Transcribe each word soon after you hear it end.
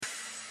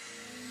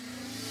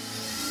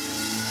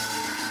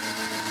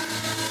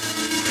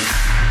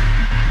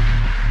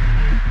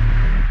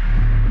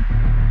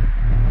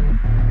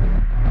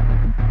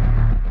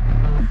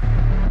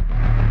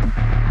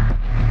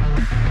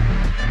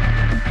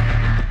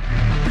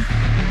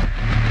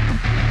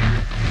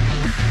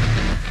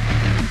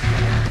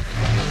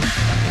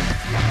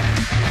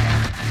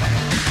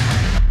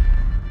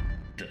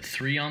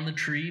the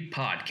Tree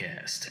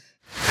podcast.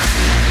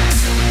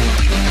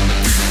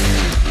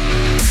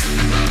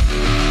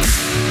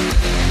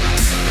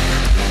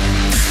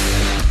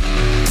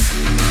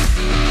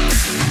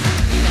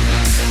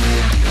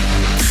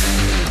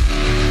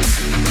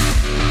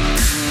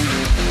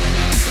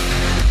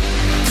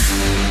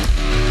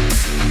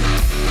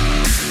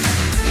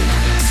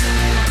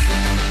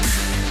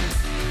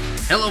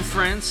 Hello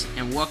friends,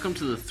 and welcome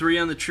to the Three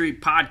on the Tree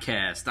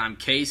podcast. I'm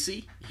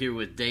Casey, here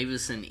with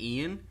Davis and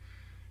Ian.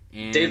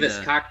 And, Davis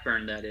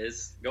Cockburn, that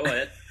is. Go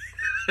ahead.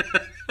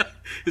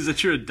 Is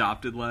that your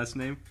adopted last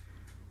name?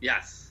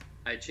 Yes,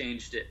 I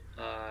changed it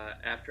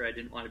after I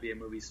didn't want to be a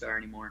movie star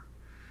anymore.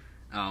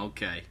 Oh,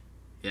 okay.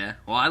 Yeah,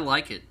 well, I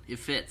like it. It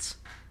fits.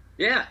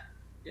 Yeah.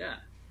 I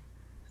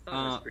thought it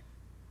was pretty...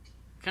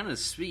 Kind of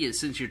speaking,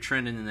 since you're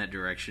trending in that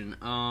direction,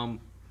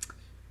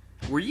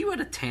 were you at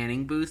a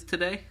tanning booth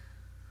today?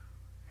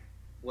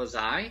 Was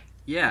I?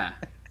 Yeah.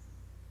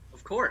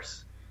 Of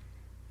course.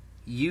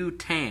 You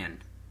tan.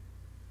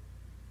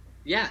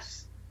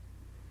 Yes.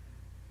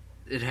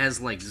 It has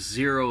like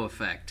zero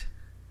effect.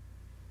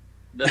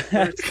 The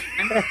first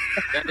time,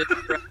 that is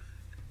correct.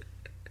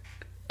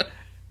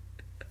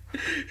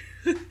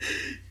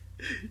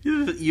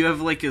 You have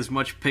like as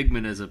much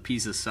pigment as a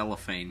piece of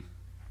cellophane.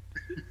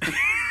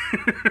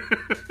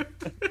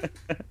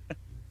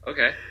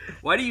 Okay.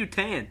 Why do you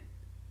tan?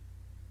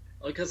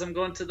 Because I'm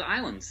going to the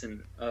islands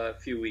in a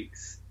few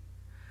weeks.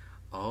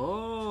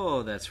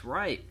 Oh, that's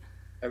right.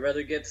 I'd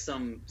rather get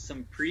some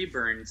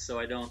pre-burn so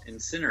I don't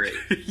incinerate.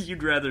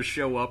 You'd rather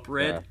show up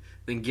red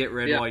than get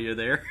red while you're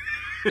there.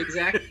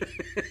 Exactly.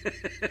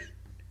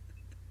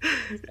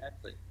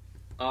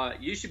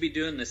 You should be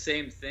doing the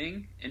same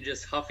thing and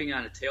just huffing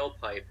on a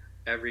tailpipe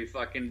every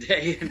fucking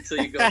day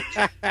until you go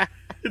to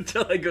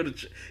Until I go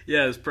to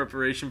yeah, it's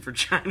preparation for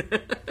China.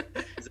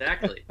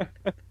 Exactly.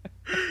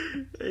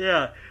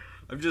 Yeah.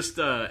 I'm just,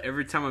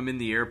 every time I'm in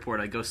the airport,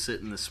 I go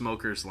sit in the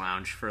smoker's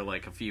lounge for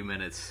like a few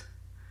minutes.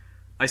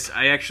 I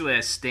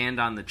stand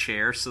on the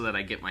chair so that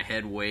I get my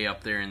head way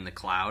up there in the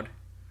cloud.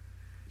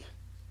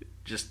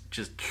 Just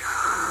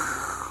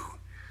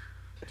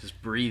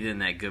breathe in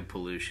that good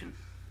pollution.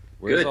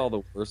 Where's all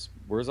the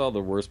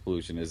worst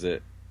pollution? Is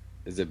it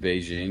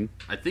Beijing?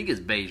 I think it's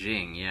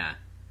Beijing, yeah.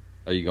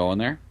 Are you going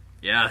there?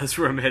 Yeah, that's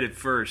where I'm headed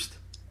first.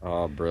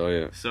 Oh,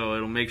 brilliant. So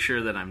it'll make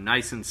sure that I'm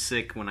nice and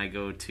sick when I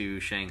go to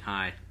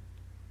Shanghai.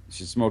 You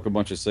should smoke a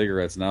bunch of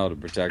cigarettes now to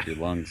protect your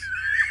lungs.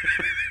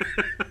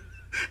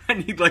 I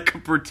need like a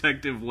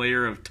protective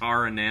layer of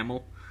tar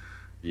enamel.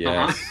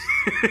 Yes.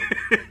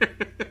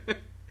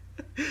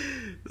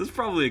 That's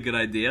probably a good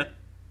idea.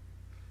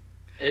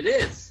 It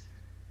is.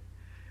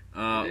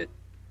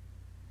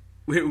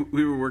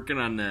 We were working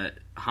on the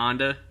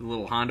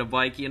little Honda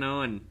bike,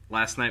 and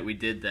last night we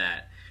did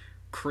that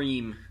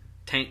cream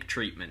tank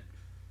treatment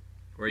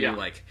where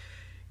you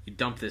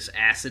dump this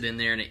acid in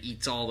there and it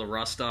eats all the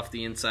rust off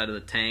the inside of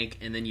the tank,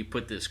 and then you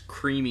put this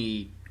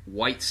creamy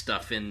white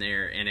stuff in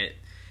there and it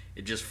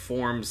just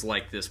forms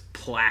like this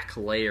plaque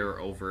layer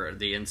over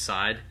the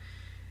inside.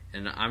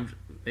 And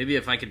maybe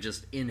if I could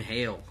just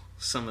inhale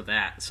some of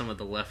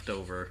the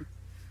leftover,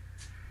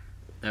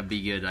 that'd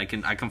be good. I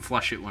can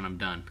flush it when I'm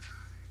done.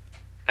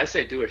 I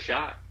say do a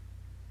shot.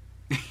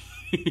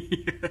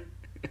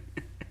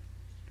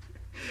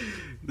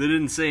 They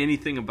didn't say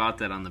anything about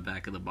that on the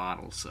back of the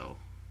bottle, so...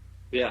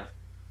 Yeah.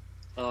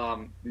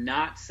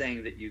 Not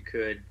saying that you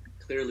could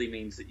clearly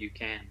means that you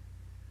can.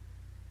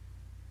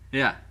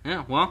 Yeah,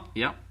 well,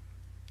 yeah.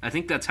 I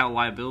think that's how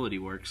liability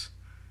works.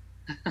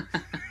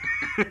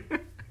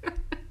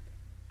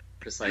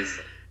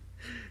 Precisely.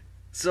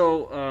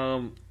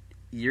 So,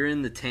 you're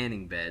in the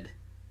tanning bed.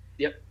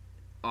 Yep.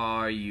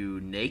 Are you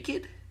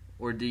naked,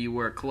 or do you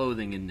wear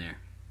clothing in there?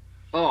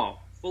 Oh,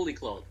 fully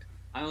clothed.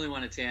 I only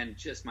want to tan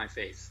just my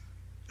face.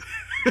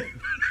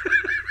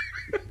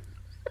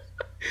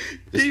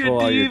 Do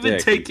you even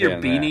take your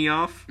beanie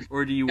off,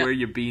 or do you wear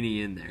your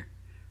beanie in there?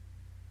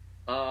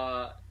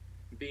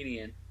 Beanie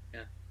in,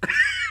 yeah.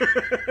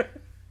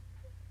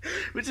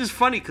 Which is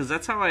funny, because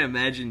that's how I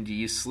imagined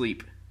you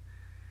sleep.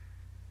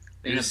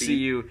 I just see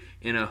you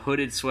in a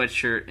hooded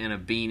sweatshirt and a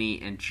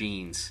beanie and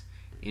jeans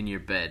in your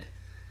bed.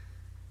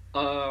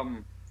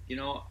 I'm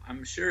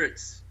sure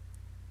it's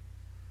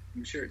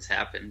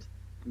happened.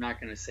 I'm not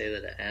going to say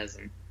that it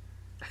hasn't.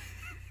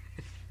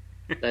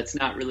 That's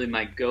not really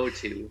my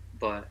go-to,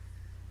 but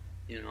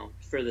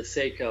for the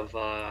sake of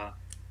the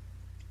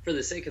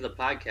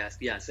podcast,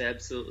 yes,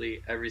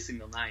 absolutely. Every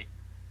single night,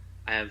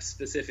 I have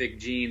specific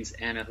jeans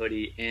and a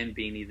hoodie and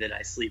beanie that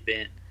I sleep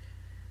in.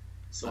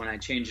 So when I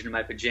change into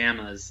my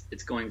pajamas,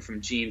 it's going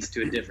from jeans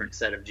to a different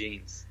set of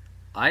jeans.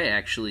 I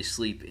actually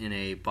sleep in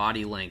a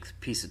body-length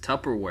piece of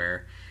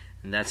Tupperware,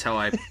 and that's how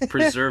I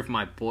preserve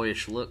my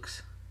boyish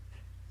looks.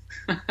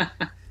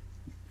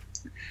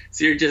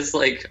 So you're just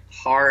like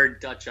hard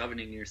Dutch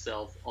ovening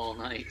yourself all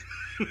night.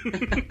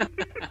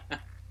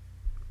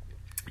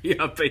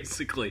 Yeah,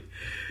 basically.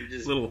 You're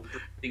just little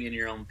breathing in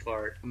your own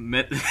fart.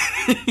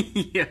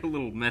 Yeah, a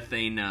little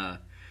methane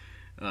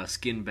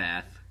skin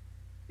bath.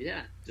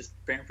 Yeah, just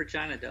praying for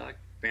China, dog.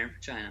 Preparing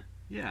for China.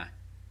 Yeah.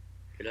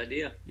 Good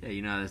idea. Yeah,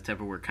 you know how this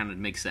Tupperware kind of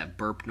makes that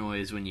burp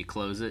noise when you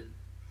close it?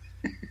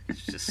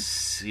 It's just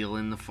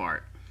sealing the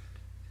fart.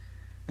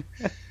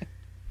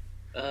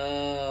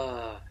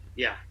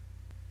 Yeah.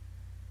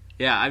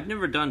 Yeah, I've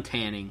never done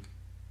tanning.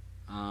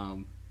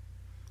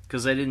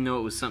 Because I didn't know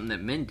it was something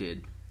that men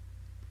did.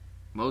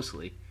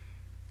 Mostly.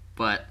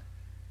 But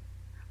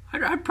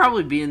I'd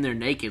probably be in there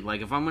naked.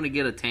 Like, if I'm going to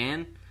get a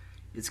tan,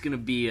 it's going to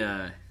be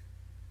an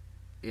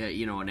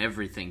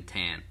everything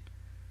tan.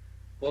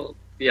 Well,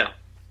 yeah.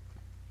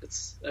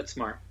 That's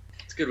smart.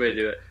 It's a good way to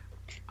do it.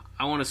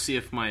 I want to see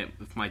if my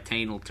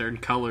tan will turn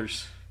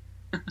colors.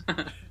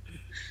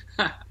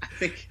 I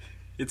think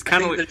it's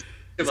kind of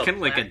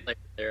like a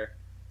there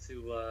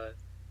to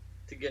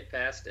get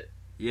past it.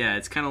 Yeah,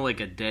 it's kind of like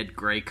a dead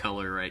gray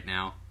color right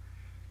now.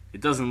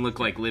 It doesn't look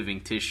like living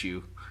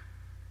tissue.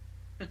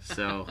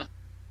 So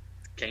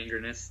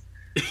gangrenous.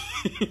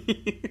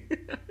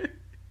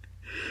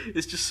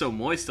 It's just so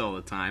moist all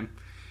the time,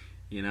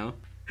 you know?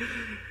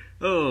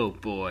 Oh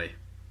boy.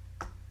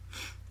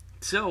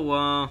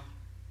 So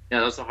yeah,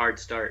 that was a hard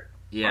start.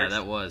 Yeah,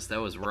 that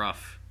was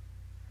rough.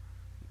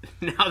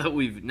 Now that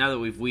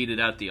we've weeded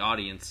out the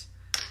audience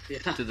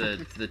to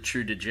the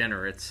true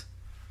degenerates.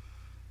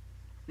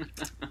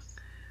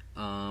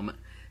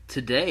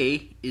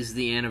 Today is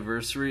the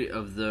anniversary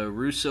of the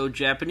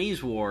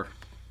Russo-Japanese War.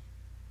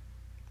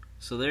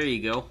 So there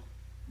you go.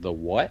 The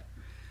what?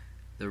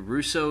 The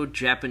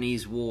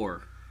Russo-Japanese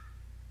War.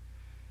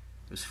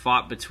 It was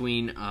fought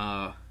between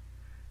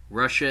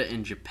Russia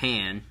and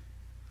Japan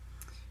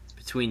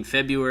between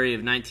February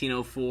of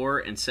 1904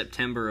 and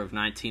September of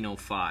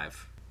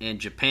 1905. And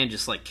Japan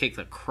just kicked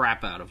the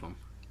crap out of them.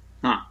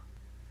 Huh.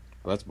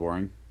 Well, that's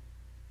boring.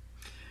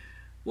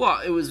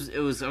 Well, it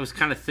was. I was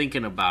kind of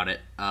thinking about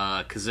it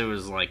because there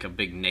was a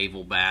big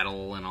naval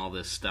battle and all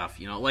this stuff.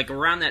 You know,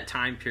 around that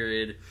time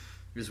period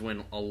is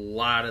when a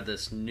lot of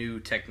this new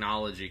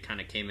technology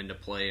kind of came into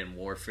play in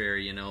warfare.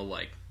 You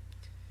know,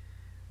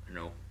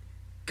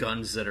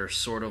 guns that are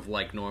sort of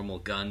like normal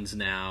guns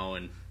now,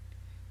 and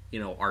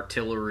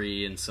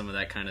artillery and some of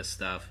that kind of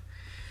stuff.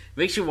 It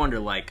makes you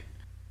wonder,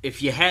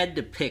 if you had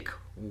to pick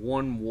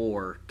one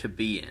war to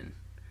be in,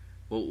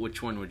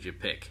 which one would you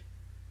pick?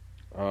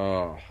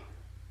 Oh.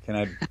 Can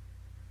I?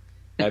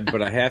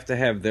 But I have to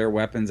have their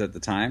weapons at the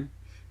time.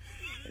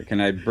 Or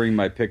can I bring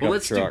my pickup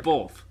truck?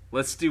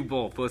 Let's do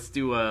both. Let's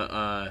do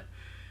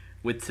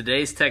with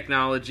today's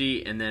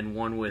technology, and then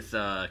one with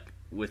time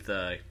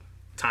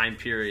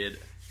period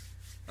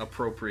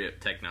appropriate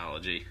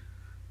technology.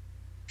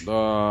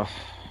 Oh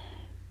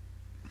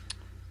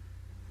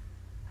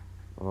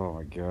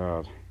my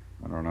god,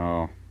 I don't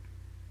know.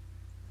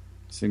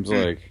 Seems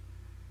like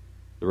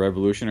the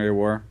Revolutionary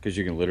War, because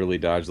you can literally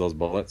dodge those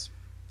bullets.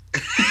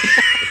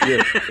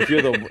 If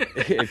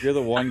you're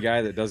the one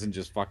guy that doesn't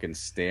just fucking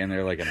stand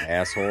there like an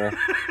asshole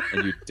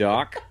and you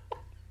duck,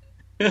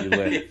 you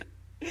live.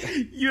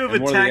 You have a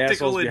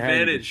tactical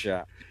advantage.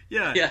 Yeah,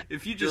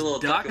 if you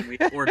just duck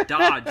or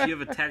dodge, you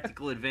have a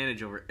tactical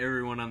advantage over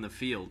everyone on the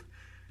field.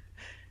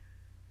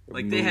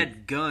 They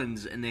had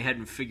guns and they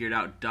hadn't figured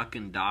out duck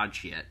and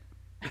dodge yet.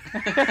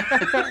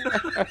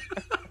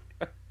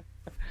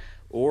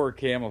 Or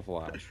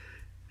camouflage.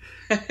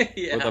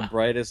 Yeah. With the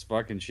brightest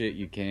fucking shit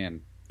you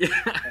can. Yeah,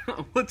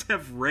 let's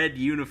have red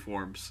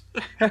uniforms.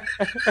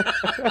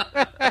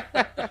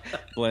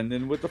 Blend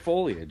in with the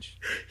foliage.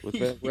 With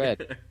that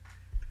red.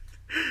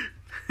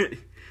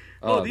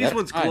 Oh, these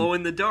ones glow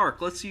in the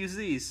dark. Let's use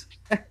these.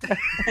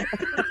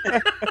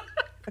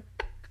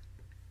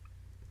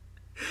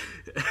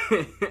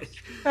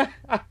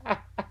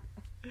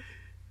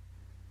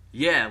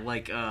 Yeah,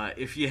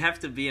 if you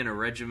have to be in a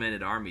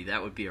regimented army,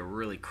 that would be a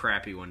really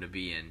crappy one to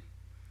be in.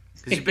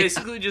 Because you're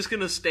basically just going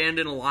to stand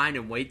in a line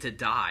and wait to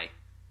die.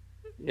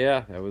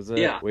 Yeah, that was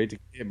wait to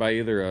get by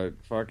either a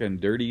fucking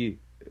dirty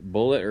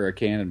bullet or a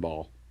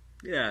cannonball.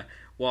 Yeah,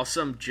 while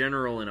some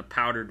general in a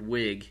powdered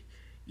wig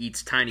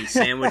eats tiny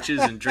sandwiches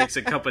and drinks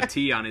a cup of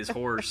tea on his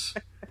horse.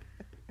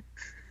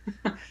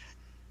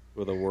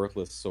 With a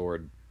worthless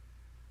sword.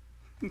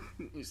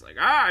 He's like,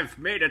 I've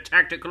made a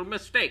tactical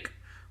mistake.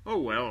 Oh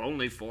well,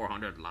 only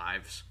 400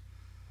 lives.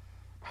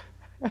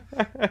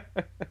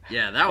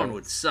 Yeah, that one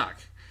would suck.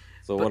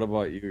 So what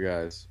about you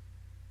guys?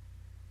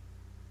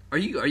 Are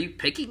you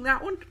picking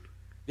that one?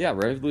 Yeah,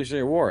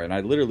 Revolutionary War, and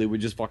I literally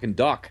would just fucking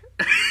duck.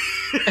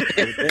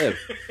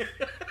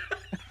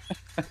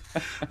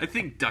 I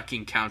think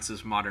ducking counts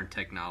as modern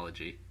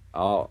technology.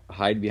 I'll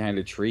hide behind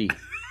a tree.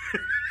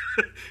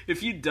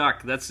 If you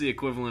duck, that's the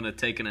equivalent of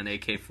taking an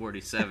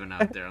AK-47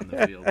 out there on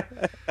the field.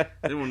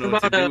 They don't know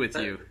what to do with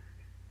you.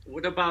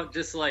 What about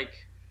just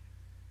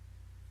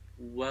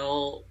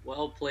well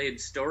played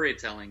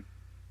storytelling?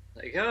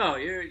 Oh,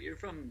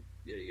 you're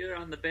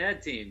on the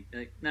bad team.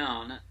 You're like,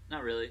 no,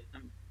 not really.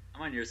 I'm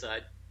on your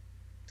side.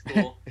 It's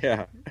cool.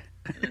 Yeah.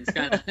 And it's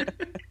kind of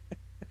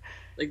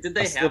did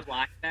they have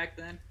line back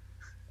then?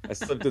 I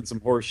slipped in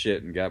some horse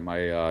shit and got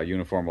my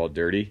uniform all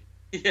dirty.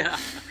 Yeah.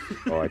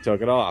 Oh, I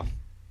took it off.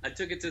 I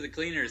took it to the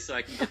cleaners so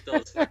I can get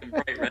those fucking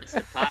bright reds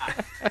to pop.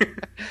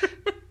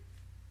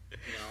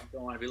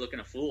 don't want to be looking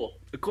a fool.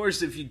 Of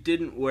course, if you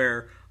didn't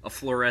wear a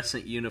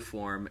fluorescent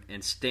uniform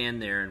and stand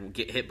there and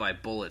get hit by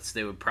bullets,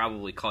 they would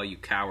probably call you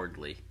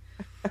cowardly.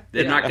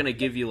 They're not going to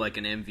give you like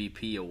an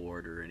MVP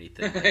award or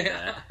anything like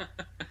that.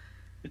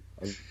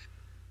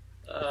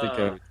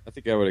 I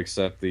think I would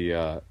accept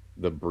the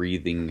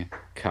breathing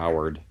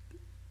coward.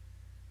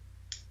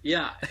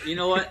 Yeah, you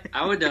know what?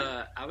 I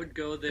would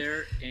go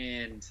there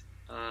and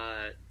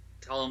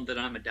tell them that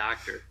I'm a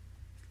doctor,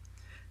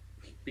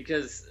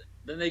 because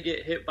then they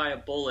get hit by a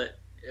bullet,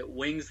 it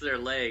wings their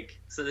leg,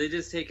 so they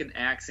just take an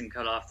axe and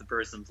cut off the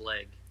person's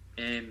leg.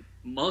 And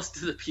most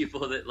of the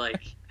people that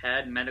like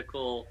had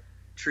medical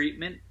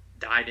treatment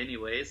died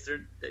anyways.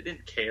 They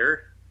didn't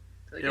care.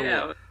 Like,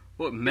 yeah.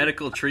 What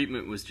medical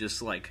treatment was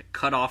just like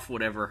cut off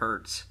whatever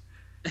hurts.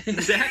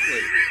 Exactly.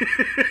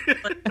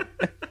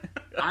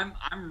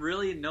 I'm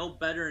really no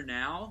better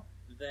now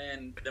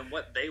than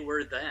what they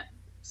were then.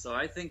 So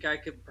I think I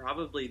could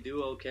probably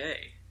do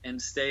okay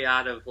and stay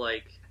out of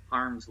like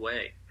harm's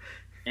way,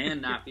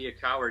 and not be a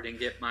coward and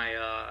get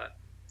my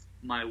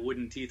my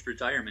wooden teeth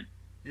retirement.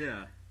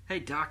 Yeah. Hey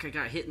doc, I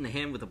got hit in the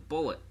hand with a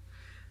bullet.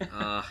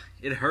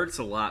 It hurts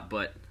a lot,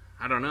 but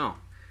I don't know.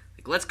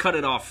 Like, let's cut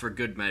it off for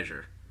good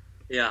measure.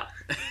 Yeah.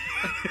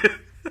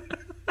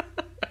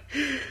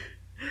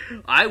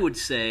 I would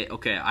say,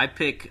 okay, I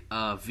pick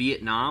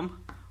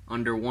Vietnam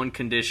under one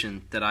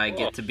condition, that I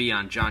get to be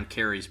on John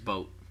Kerry's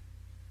boat.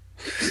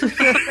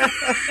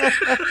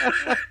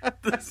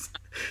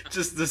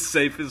 Just the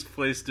safest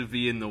place to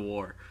be in the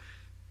war.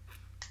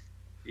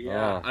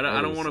 Yeah. I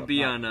don't want to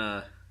be on.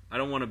 I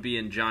don't want to be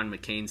in John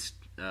McCain's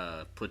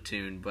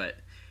platoon, but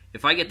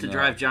if I get to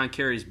drive John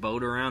Kerry's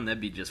boat around,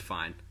 that'd be just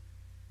fine.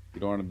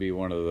 You don't want to be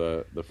one of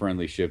the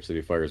friendly ships that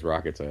he fires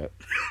rockets at.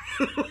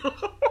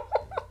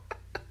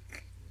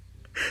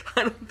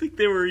 I don't think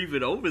they were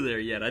even over there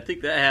yet. I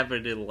think that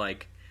happened in,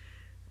 like,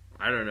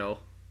 I don't know,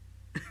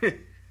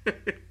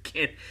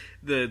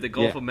 the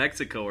Gulf of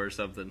Mexico or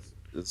something.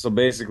 So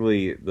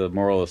basically, the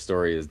moral of the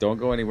story is don't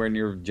go anywhere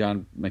near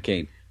John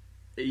McCain.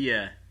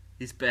 Yeah,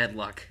 he's bad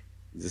luck.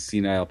 He's a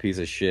senile piece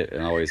of shit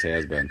and always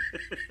has been.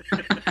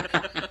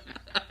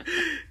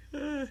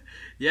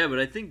 Yeah, but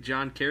I think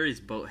John Kerry's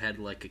boat had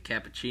like a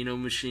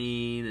cappuccino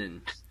machine,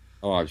 and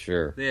oh, I'm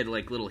sure they had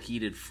like little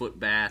heated foot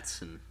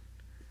baths, and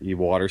he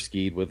water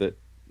skied with it.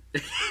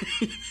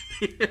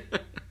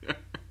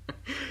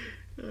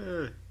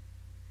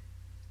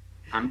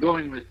 I'm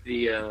going with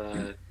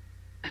the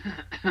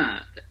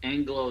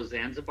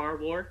Anglo-Zanzibar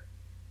War.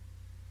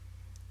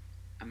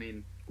 I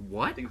mean,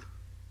 what? I think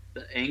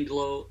the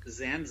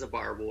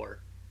Anglo-Zanzibar War.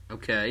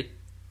 Okay.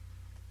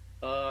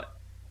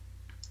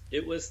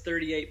 It was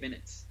 38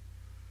 minutes.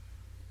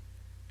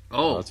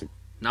 Oh,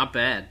 not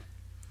bad.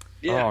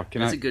 Yeah,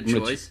 that's a good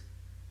choice.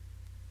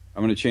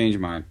 I'm going to change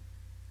mine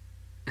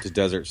to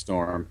Desert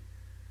Storm.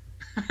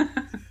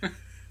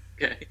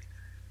 Okay.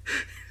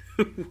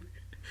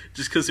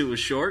 Just because it was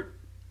short?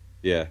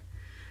 Yeah.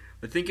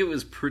 I think it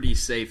was pretty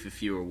safe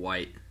if you were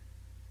white.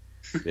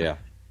 Yeah.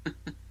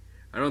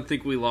 I don't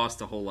think we lost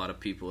a whole lot of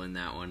people in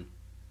that one.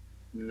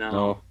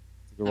 No.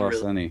 We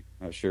lost any.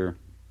 Not sure.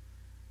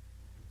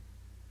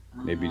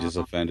 Maybe just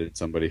offended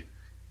somebody.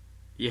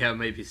 Yeah,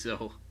 maybe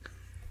so.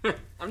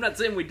 I'm not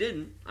saying we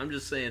didn't. I'm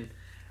just saying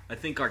I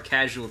think our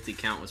casualty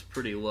count was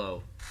pretty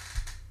low.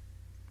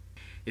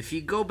 If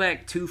you go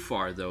back too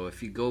far, though,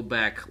 if you go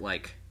back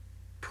like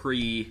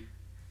pre-modern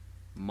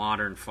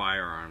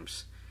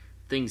firearms,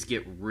 things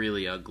get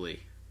really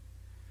ugly.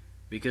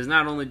 Because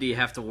not only do you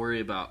have to worry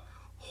about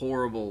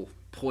horrible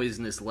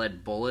poisonous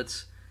lead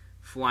bullets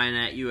flying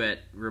at you at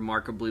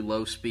remarkably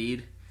low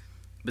speed,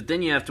 but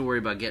then you have to worry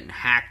about getting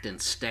hacked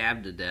and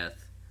stabbed to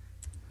death,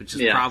 which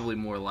is probably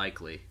more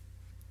likely.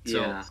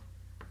 So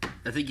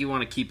I think you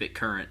want to keep it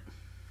current,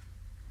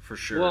 for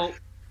sure. Well,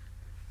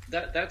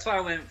 that's why I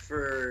went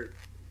for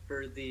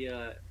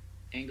the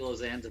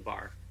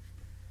Anglo-Zanzibar.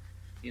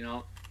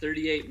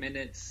 38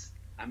 minutes.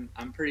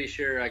 I'm pretty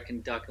sure I can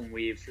duck and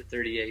weave for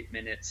 38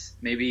 minutes.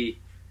 Maybe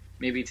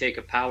take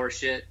a power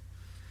shit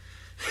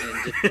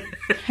and just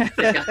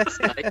take out the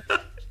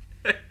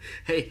site.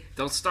 Hey,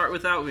 don't start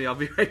without me. I'll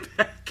be right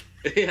back.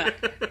 Yeah.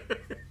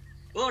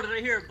 Whoa, did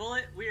I hear a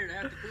bullet? Weird, I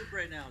have to poop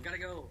right now. Gotta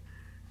go.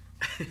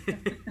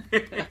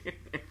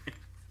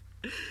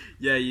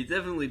 Yeah, you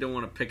definitely don't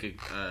want to pick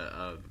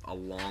a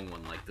long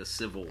one like the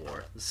Civil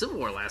War. The Civil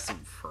War lasted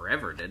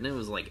forever, didn't it? It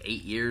was like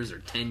 8 years or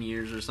 10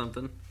 years or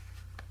something.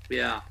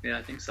 Yeah,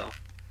 I think so.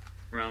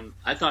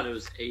 I thought it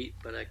was 8,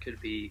 but I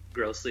could be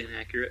grossly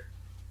inaccurate.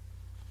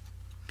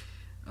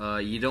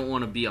 You don't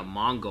want to be a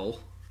Mongol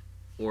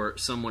or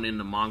someone in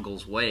the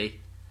Mongols' way.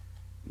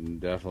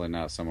 Definitely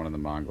not someone in the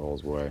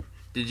Mongols' way.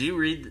 Did you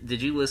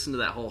listen to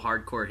that whole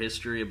hardcore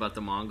history about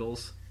the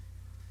Mongols?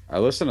 I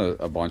listened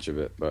to a bunch of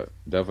it, but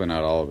definitely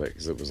not all of it,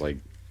 because it was like,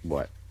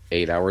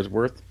 8 hours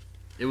worth?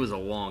 It was a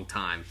long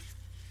time.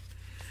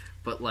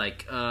 But,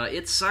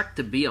 it sucked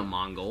to be a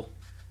Mongol,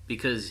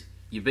 because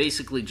you're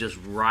basically just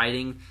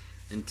riding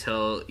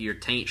until your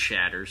taint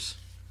shatters.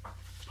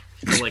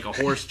 So, like a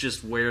horse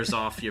just wears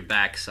off your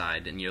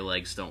backside and your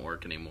legs don't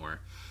work anymore.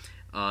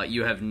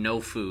 You have no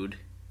food.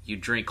 You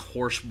drink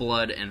horse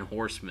blood and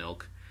horse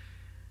milk,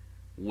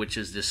 which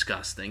is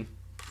disgusting.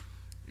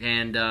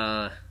 And,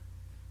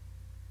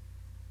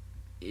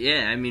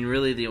 yeah, I mean,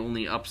 really the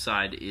only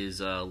upside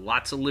is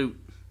lots of loot.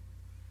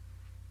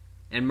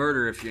 And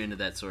murder if you're into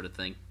that sort of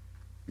thing.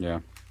 Yeah.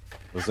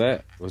 Was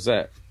that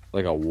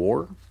like a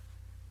war?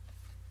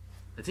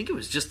 I think it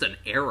was just an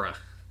era.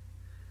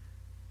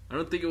 I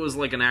don't think it was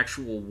like an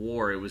actual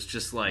war. It was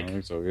just like... I don't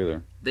think so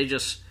either. They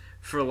just,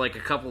 for like a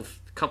couple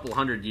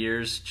hundred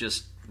years,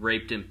 just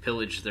raped and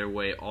pillaged their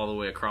way all the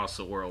way across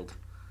the world.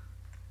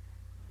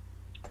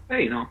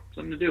 Hey,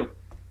 something to do.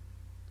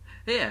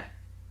 Yeah.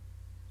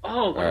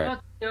 Oh,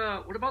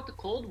 what about the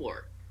Cold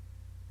War?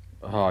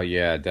 Oh,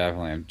 yeah,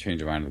 definitely. I'm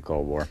changing mine to the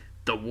Cold War.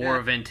 The war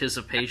of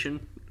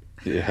anticipation?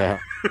 Yeah.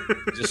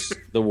 Just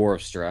the war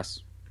of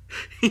stress.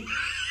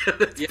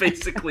 That's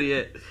basically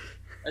it.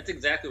 That's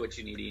exactly what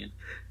you need, Ian.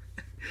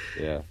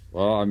 Yeah.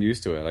 Well, I'm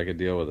used to it. I can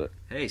deal with it.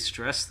 Hey,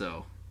 stress,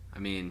 though. I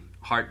mean,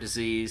 heart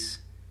disease,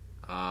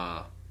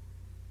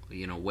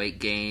 weight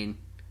gain.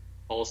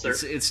 Ulcer.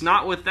 It's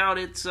not without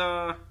its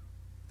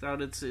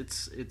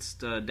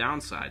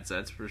downsides,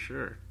 that's for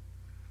sure.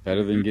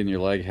 Better than getting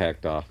your leg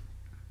hacked off.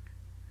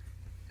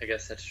 I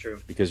guess that's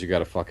true. Because you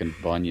got a fucking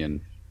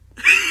bunion.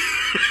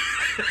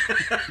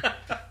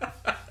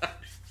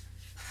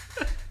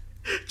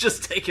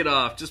 Just take it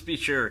off. Just be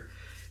sure.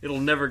 It'll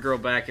never grow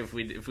back if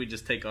we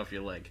just take off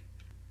your leg.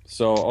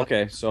 So,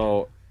 okay.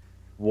 So,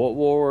 what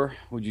war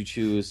would you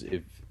choose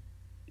if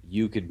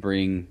you could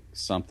bring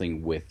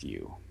something with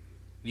you?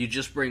 You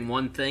just bring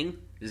one thing?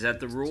 Is that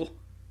the rule?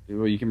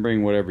 Well, you can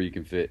bring whatever you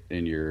can fit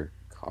in your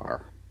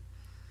car.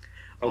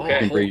 Okay.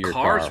 Oh, a bring whole your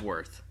car's car.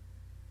 worth.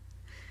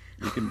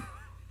 You can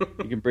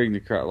bring the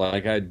car.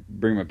 Like, I'd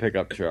bring my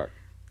pickup truck.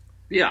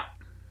 Yeah.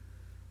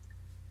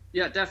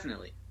 Yeah,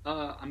 definitely.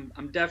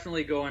 I'm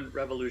definitely going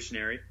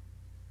revolutionary.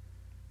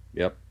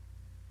 Yep.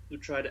 To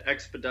try to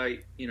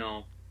expedite,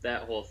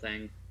 that whole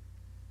thing.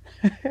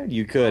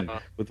 You could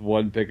with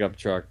one pickup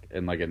truck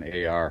and like an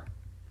AR.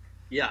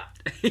 Yeah.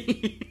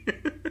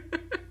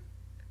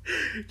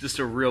 Just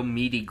a real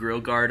meaty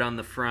grill guard on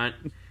the front.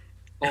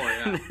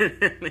 Oh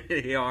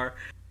yeah. AR.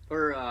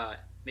 Or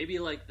maybe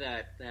like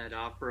that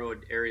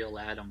off-road Ariel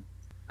Atom.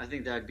 I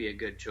think that'd be a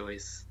good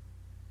choice.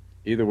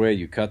 Either way,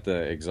 you cut the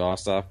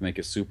exhaust off, make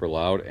it super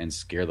loud, and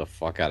scare the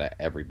fuck out of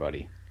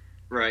everybody.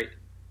 Right.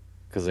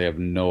 Because they have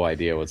no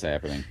idea what's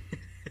happening.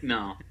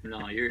 No,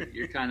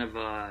 you're kind of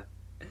the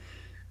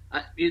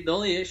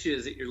only issue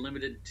is that you're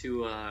limited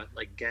to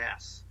like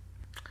gas.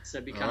 So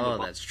that'd be kind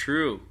of that's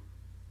true.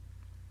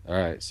 All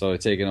right, so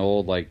take an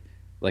old like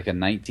a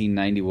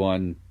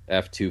 1991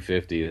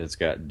 F-250 that's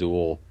got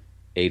dual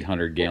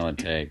 800-gallon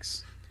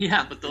tanks.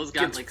 Yeah, but those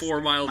got Gets like 4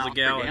 miles a per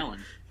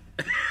gallon.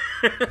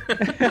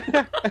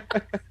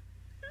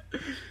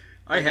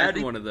 I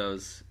had one of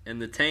those,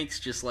 and the tanks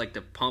just like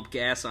to pump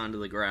gas onto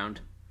the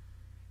ground.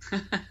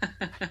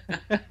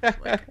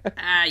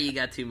 You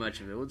got too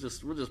much of it. We'll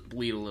just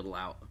bleed a little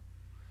out.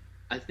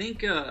 I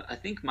think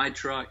my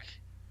truck,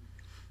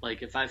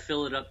 like if I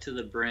fill it up to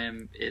the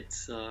brim,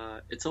 it's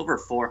over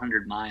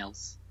 400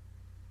 miles.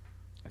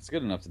 That's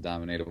good enough to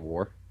dominate a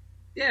war.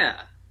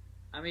 Yeah,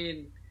 I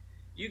mean,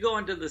 you go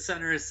into the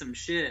center of some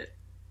shit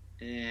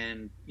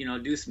and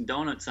do some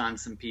donuts on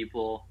some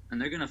people,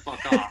 and they're gonna fuck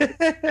off.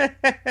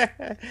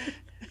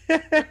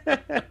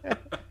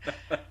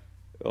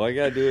 All I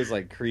gotta do is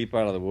like creep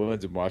out of the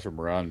woods and watch them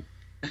run.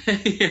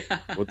 Yeah.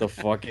 What the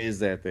fuck is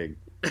that thing?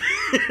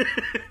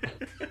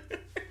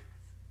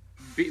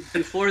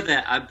 Before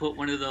that, I put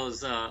one of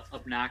those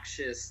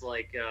obnoxious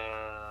like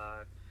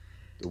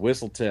The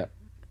whistle tip.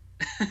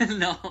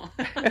 no,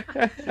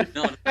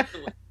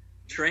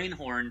 train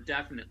horn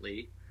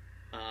definitely.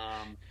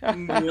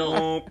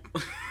 Nope.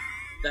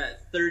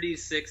 That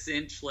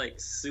 36-inch like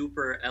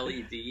super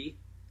LED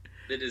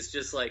that is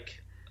just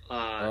like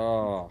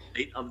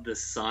light of the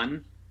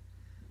sun.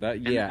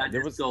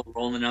 There was go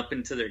rolling up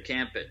into their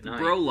camp at night.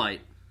 Bro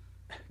light.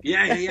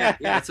 Yeah.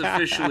 That's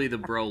officially the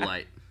bro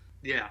light.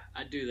 Yeah,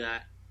 I'd do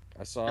that.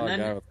 I saw a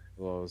guy with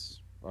those.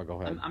 Oh,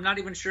 go ahead. I'm not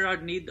even sure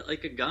I'd need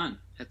like a gun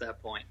at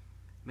that point.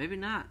 Maybe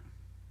not.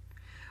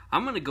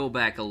 I'm gonna go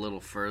back a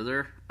little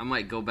further. I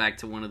might go back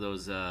to one of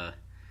those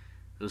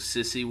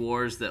sissy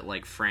wars that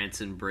like France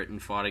and Britain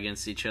fought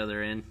against each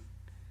other in.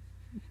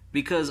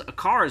 Because a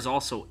car is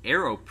also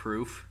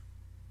arrow-proof,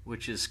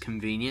 which is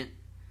convenient.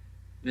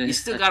 You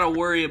still got to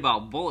worry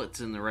about bullets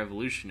in the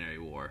Revolutionary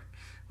War.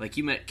 Like,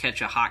 you might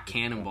catch a hot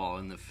cannonball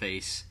in the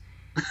face.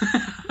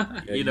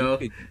 Yeah,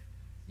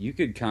 you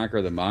could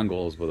conquer the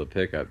Mongols with a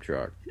pickup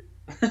truck.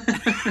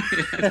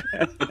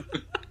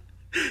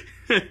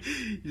 You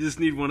just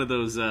need one of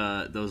those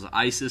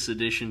ISIS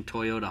edition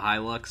Toyota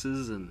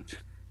Hiluxes, and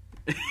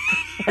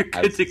you're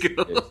good to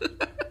go.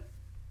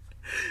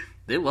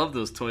 They love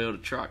those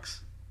Toyota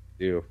trucks.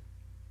 Do.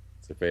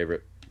 It's a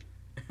favorite.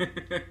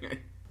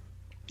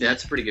 Yeah,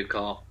 that's a pretty good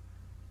call.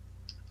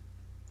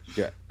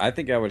 Yeah, I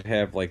think I would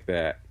have like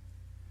that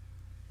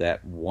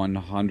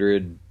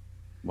 100.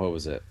 What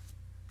was it?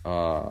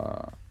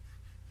 Or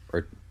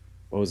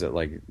what was it,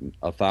 like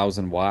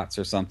 1,000 watts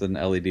or something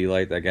LED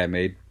light that guy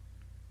made?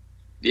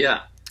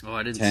 Yeah. Oh,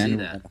 I didn't 10, see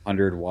that.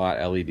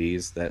 100-watt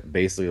LEDs that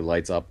basically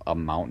lights up a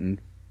mountain.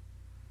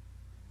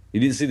 You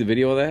didn't see the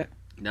video of that?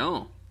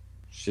 No.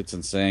 Shit's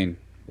insane.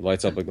 It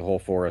lights up like the whole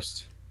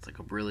forest. It's like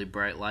a really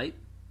bright light.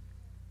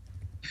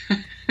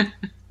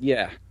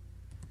 Yeah.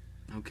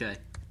 Okay.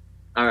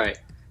 All right.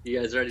 You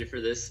guys ready for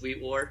this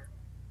sweet war?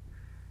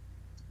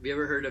 Have you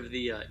ever heard of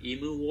the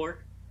Emu War?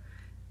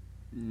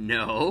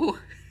 No.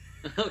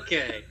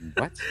 Okay.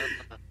 What?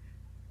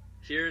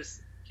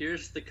 Here's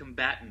the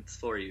combatants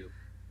for you.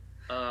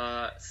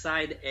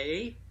 Side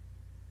A,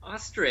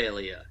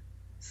 Australia.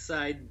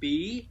 Side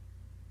B,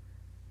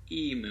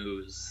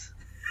 emus.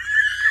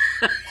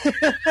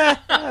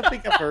 I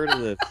think I've heard of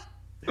this.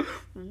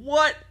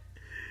 What?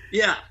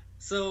 Yeah.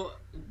 So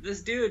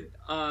this dude,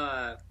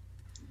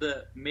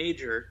 the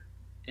major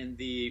in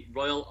the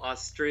Royal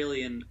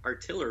Australian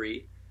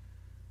Artillery,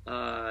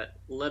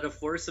 led a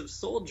force of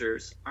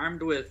soldiers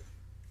armed with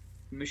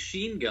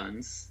machine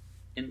guns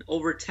and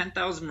over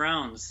 10,000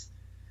 rounds,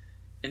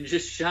 and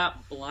just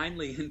shot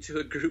blindly into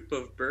a group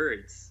of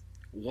birds.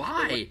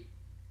 Why?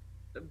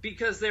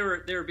 Because they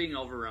were being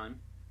overrun.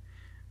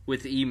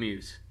 With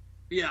emus.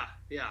 Yeah.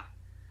 Yeah.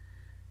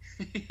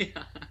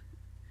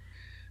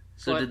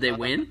 So But, did they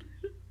win?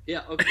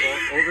 Yeah. Okay.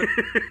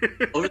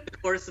 Over the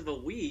course of a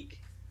week,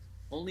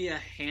 only a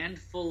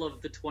handful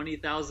of the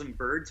 20,000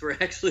 birds were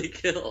actually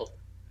killed.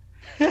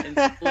 And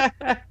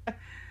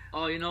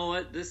oh, you know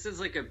what? This is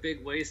like a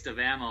big waste of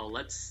ammo.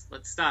 Let's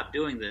stop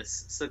doing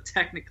this. So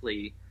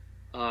technically,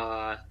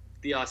 the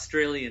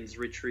Australians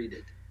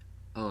retreated.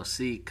 Oh,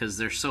 see, because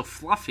they're so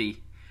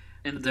fluffy,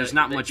 And but there's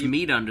not much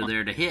meat under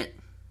there to hit.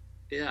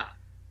 Yeah.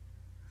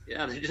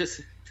 Yeah, they're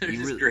just You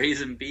really-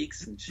 grazing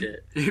beaks and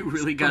shit. You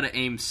really got to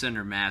aim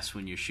center mass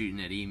when you're shooting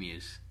at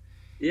emus.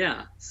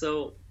 Yeah.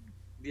 So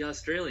the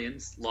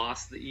Australians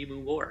lost the Emu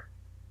War.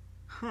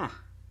 Huh.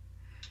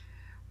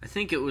 I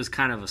think it was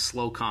kind of a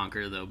slow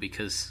conquer, though,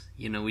 because,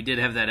 you know, we did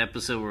have that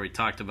episode where we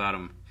talked about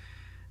them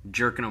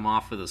jerking them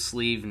off with a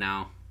sleeve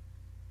now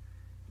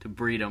to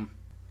breed them.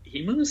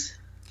 Emus?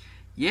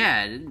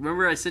 Yeah,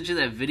 remember I sent you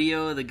that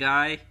video of the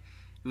guy?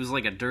 It was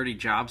like a Dirty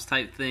Jobs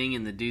type thing,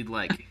 and the dude,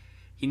 like,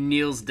 he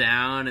kneels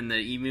down, and the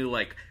emu,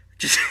 like,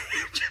 just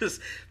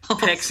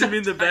pecks him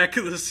in the back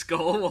of the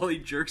skull while he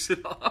jerks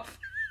it off.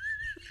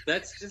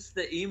 That's just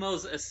the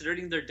emos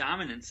asserting their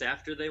dominance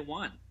after they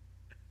won.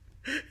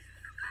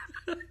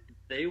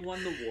 They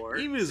won the war.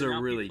 Emus so are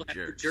now really people have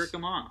to jerks. jerk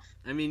them off.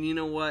 I mean, you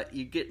know what?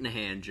 You're getting a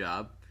hand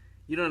job.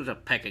 You don't have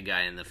to peck a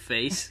guy in the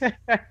face.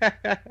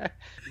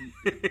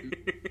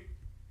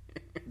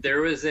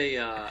 There was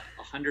a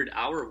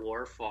 100-hour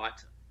war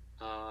fought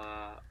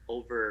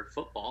over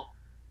football.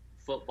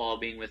 Football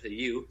being with a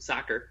U,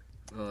 soccer.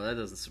 Oh, that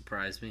doesn't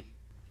surprise me.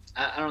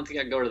 I don't think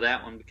I'd go to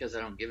that one because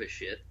I don't give a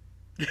shit.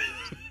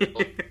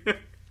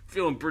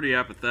 Feeling pretty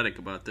apathetic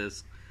about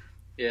this.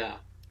 Yeah,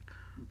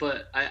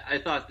 but I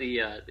thought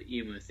the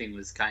emu thing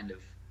was kind of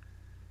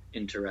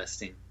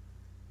interesting.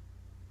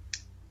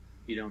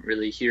 You don't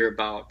really hear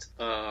about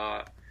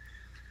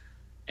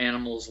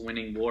animals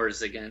winning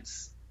wars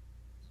against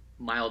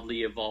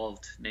mildly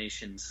evolved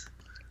nations.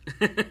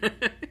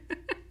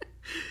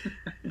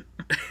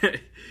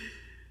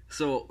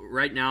 So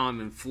right now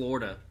I'm in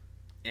Florida,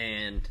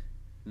 and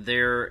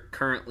they're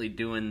currently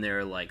doing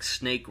their like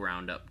snake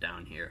roundup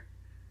down here,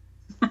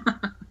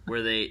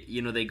 where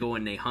they go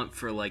and they hunt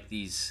for like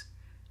these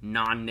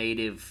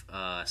non-native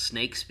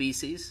snake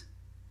species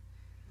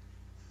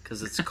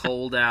because it's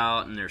cold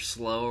out and they're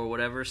slow or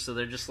whatever. So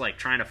they're just like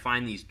trying to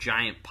find these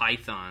giant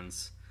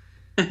pythons.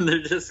 And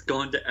they're just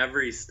going to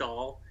every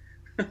stall,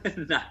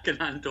 knocking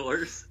on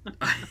doors.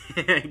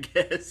 I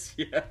guess,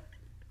 yeah.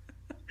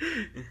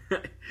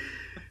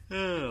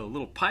 Oh, a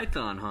little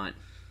python hunt.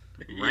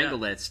 Wrangle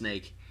that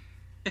snake.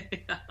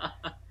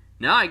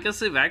 No, I guess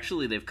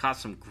they've caught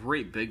some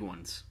great big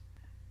ones.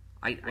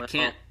 I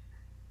can't.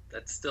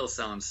 That still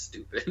sounds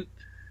stupid.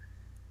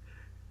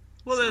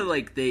 Well,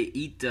 they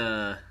eat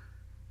a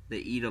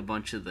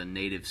bunch of the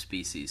native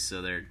species,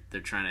 so they're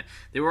trying to.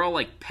 They were all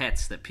like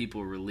pets that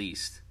people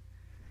released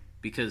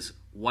because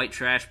white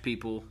trash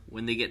people,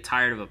 when they get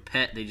tired of a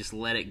pet, they just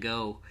let it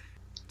go.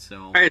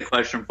 So I had a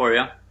question for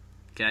you.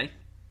 Okay.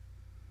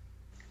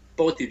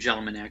 Both you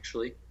gentlemen,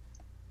 actually.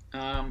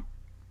 How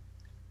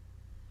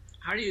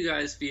do you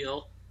guys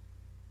feel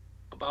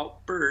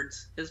about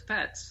birds as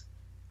pets?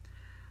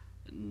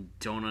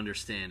 Don't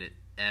understand it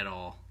at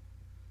all.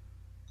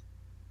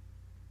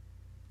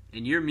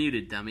 And you're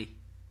muted, dummy.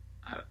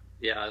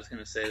 Yeah, I was going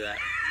to say that.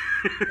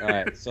 All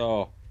right,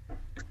 so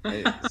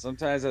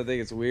sometimes I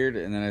think it's weird,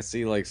 and then I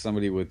see like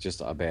somebody with just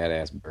a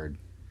badass bird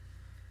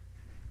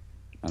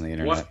on the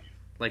internet. What?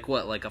 Like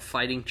what? Like a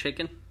fighting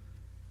chicken?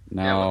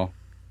 No, Yeah,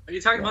 Are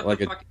you talking about Like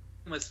the a- fucking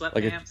with like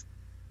a- sweatpants?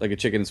 like a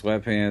chicken in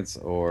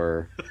sweatpants,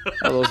 or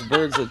those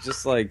birds that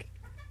just like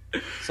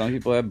some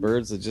people have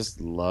birds that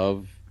just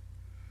love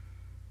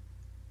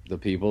the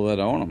people that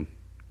own them,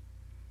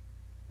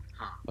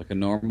 like a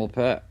normal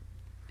pet.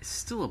 It's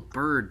still a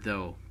bird,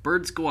 though.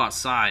 Birds go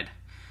outside.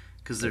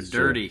 because they're That's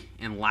dirty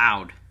and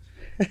loud.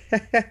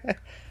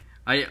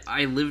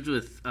 I lived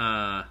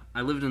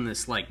in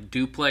this like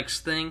duplex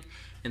thing,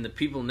 and the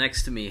people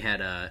next to me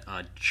had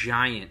a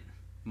giant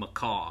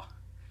macaw.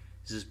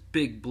 This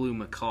big blue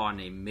macaw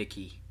named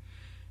Mickey,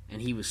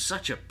 and he was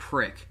such a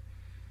prick.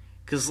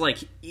 Cause like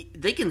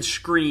they can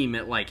scream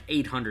at like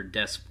 800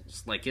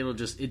 decibels, like it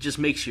just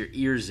makes your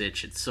ears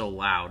itch. It's so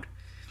loud,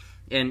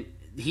 and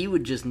he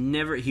would just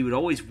never. He would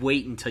always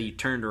wait until you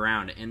turned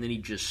around, and then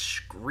he'd just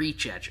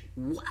screech at you.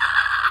 Wah!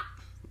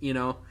 You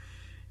know,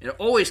 it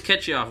always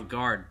catch you off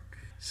guard.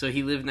 So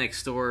he lived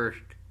next door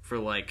for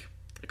like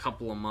a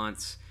couple of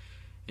months,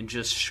 and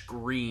just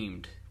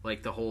screamed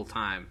like the whole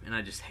time, and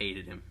I just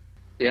hated him.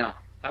 Yeah,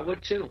 I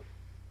would too.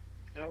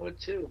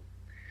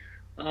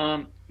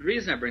 The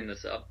reason I bring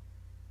this up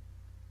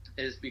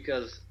is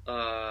because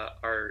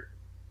our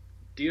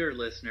dear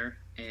listener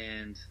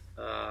and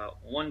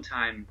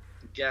one-time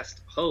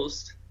guest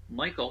host,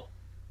 Michael,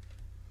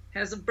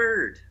 has a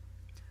bird.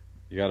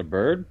 You got a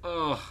bird?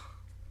 Oh,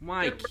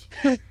 Mike.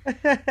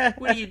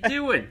 What are you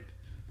doing?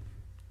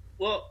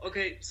 Well,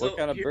 okay, so what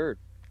kind of bird?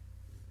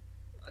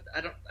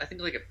 I think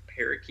like a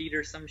parakeet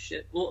or some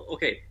shit. Well,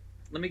 okay,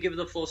 let me give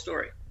the full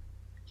story.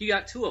 He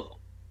got 2 of them.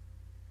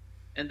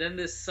 And then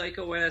this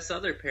psycho-ass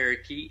other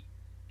parakeet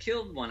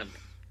killed one of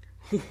them.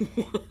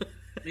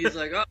 And he's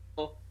like,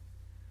 oh,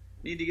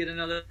 need to get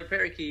another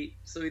parakeet.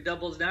 So he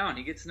doubles down.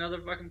 He gets another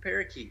fucking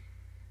parakeet.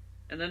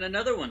 And then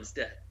another one's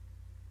dead.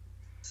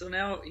 So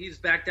now he's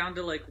back down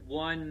to like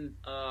one,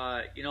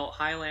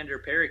 Highlander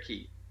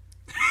parakeet.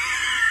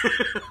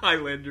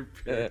 Highlander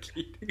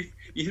parakeet.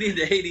 You need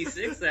to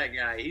 86 that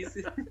guy.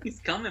 He's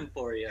coming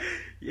for you.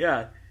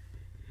 Yeah.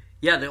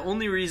 Yeah, the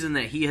only reason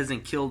that he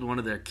hasn't killed one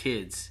of their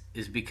kids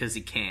is because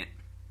he can't.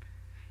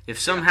 If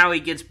somehow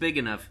he gets big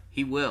enough,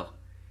 he will.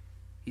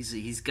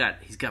 He's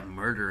got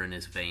murder in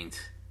his veins.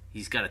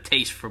 He's got a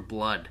taste for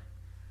blood.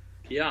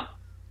 Yeah.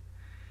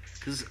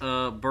 Because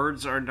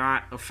birds are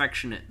not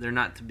affectionate. They're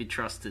not to be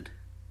trusted.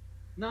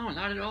 No,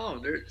 not at all.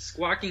 They're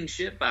squawking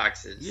shit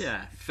boxes.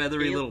 Yeah,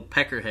 feathery little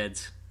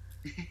peckerheads.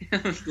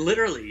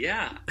 Literally,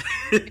 yeah.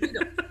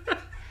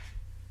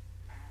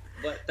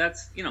 But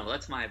that's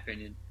my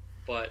opinion.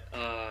 But,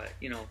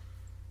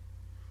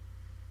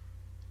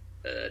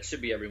 it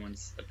should be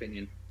everyone's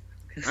opinion.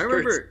 I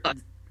remember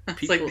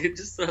It's like, dude,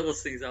 just throw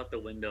those things out the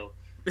window.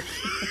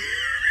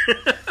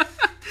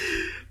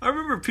 I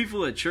remember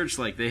people at church,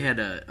 like, they had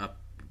a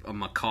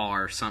macaw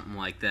or something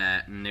like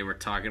that, and they were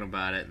talking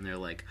about it, and they're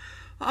like,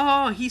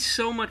 oh, he's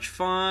so much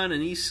fun,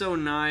 and he's so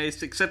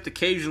nice, except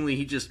occasionally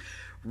he just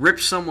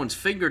rips someone's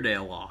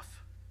fingernail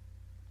off.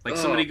 Like,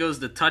 somebody goes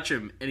to touch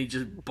him, and he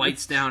just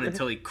bites down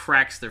until he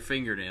cracks their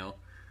fingernail.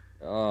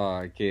 Oh,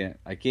 I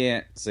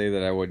can't say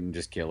that I wouldn't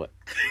just kill it.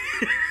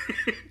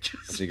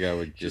 I think I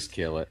would just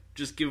kill it.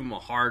 Just give him a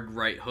hard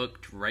right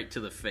hook right to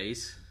the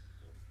face.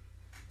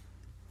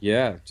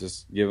 Yeah,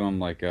 just give him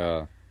like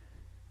a,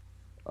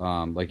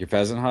 like your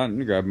pheasant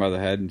hunting, grab him by the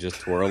head and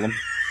just twirl him.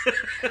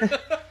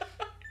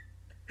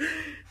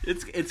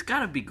 It's got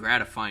to be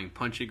gratifying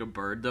punching a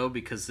bird though,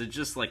 because there's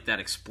just like that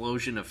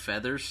explosion of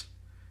feathers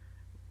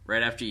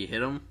right after you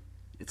hit them.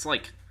 It's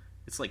like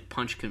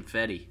punch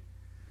confetti.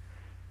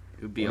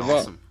 It would be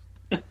awesome.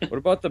 What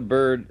about the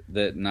bird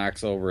that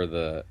knocks over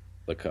the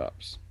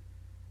cups?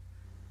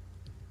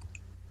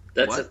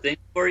 That's a thing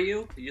for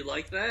you? You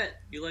like that?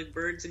 You like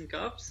birds and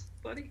cups,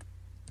 buddy?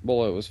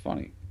 Well, it was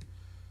funny.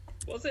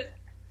 Was it?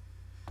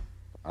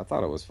 I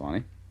thought it was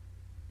funny.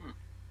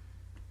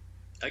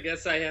 I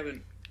guess I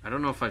haven't. I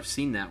don't know if I've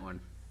seen that one.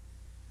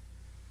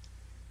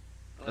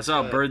 I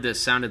saw a bird that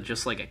sounded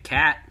just like a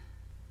cat.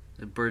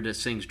 A bird that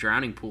sings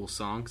Drowning Pool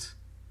songs.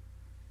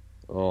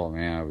 Oh,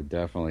 man, I would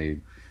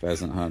definitely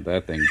pheasant hunt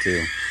that thing,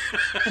 too.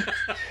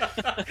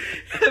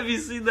 Have you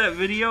seen that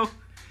video?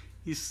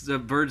 The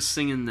bird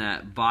singing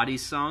that Body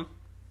song.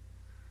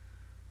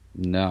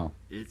 No.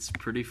 It's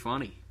pretty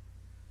funny.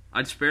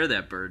 I'd spare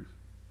that bird.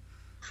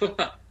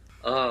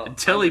 Oh,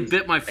 Until he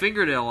bit my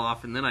fingernail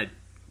off, and then I'd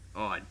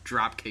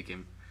drop kick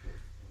him.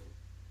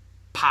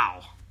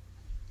 Pow!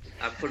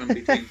 I put him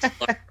between two.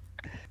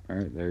 All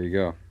right, there you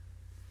go.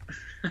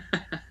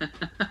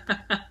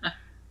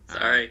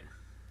 Sorry,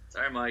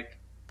 Mike.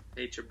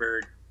 Hate your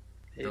bird.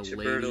 Hate your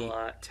bird a Lady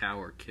lot.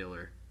 Tower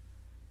Killer.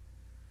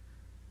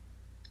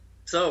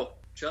 So,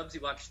 Chubbs,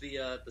 you watched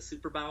the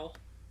Super Bowl?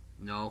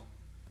 No.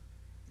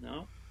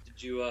 No?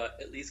 Did you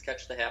at least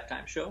catch the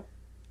halftime show?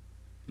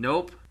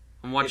 Nope.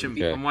 I'm watching.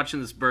 Okay. I'm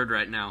watching this bird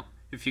right now.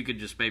 If you could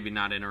just maybe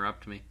not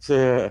interrupt me.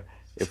 So,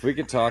 if we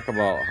could talk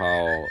about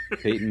how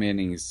Peyton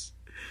Manning's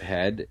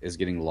head is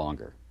getting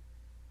longer.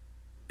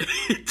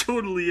 It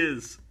totally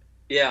is.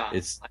 Yeah.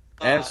 It's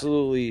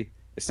absolutely...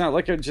 It's not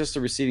like just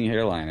a receding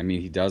hairline. I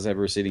mean, he does have a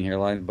receding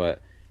hairline,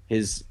 but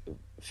his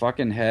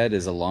fucking head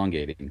is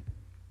elongating.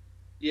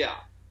 Yeah.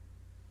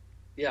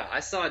 Yeah, I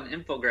saw an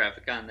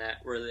infographic on that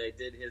where they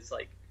did his,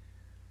 like,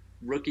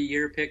 rookie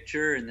year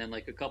picture, and then,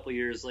 like, a couple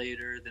years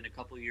later, then a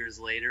couple years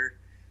later.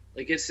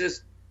 Like, it's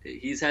just,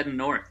 he's heading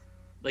north.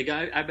 Like,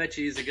 I bet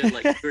you he's a good,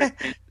 like,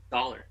 $200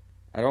 taller.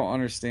 I don't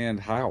understand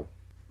how.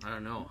 I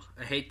don't know.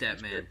 I hate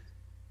that man.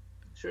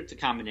 I'm sure it's a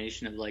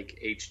combination of like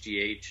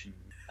HGH and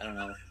I don't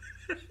know.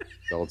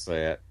 Don't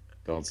say it.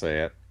 Don't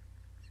say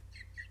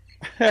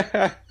it.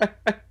 I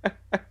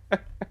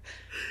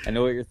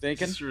know what you're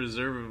thinking. Just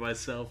reserving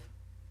myself.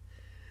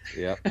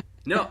 Yep.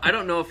 No, I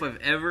don't know if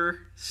I've ever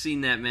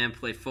seen that man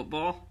play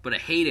football, but I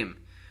hate him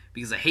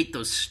because I hate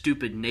those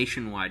stupid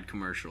Nationwide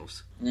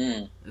commercials.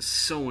 It's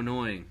so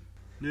annoying.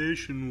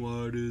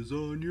 Nationwide is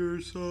on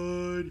your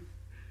side.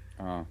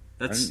 I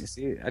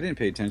didn't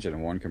pay attention to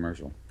one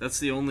commercial. That's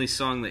the only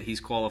song that he's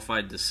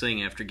qualified to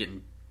sing after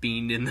getting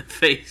beamed in the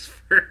face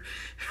for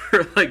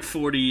like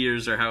 40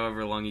 years or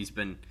however long he's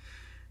been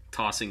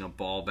tossing a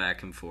ball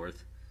back and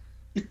forth.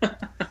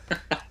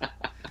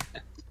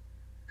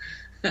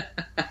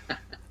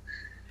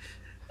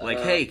 Like,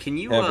 hey, can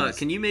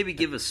you maybe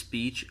give a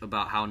speech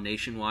about how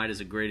Nationwide is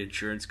a great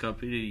insurance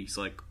company? He's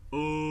like,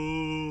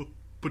 oh,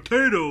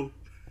 potato.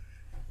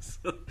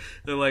 So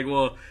they're like,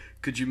 well,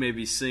 could you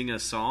maybe sing a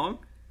song?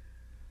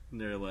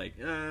 And they're like,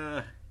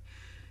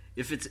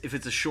 if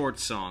it's a short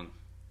song,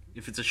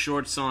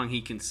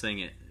 he can sing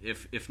it.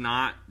 If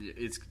not,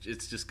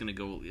 it's just gonna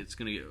go. It's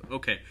gonna go.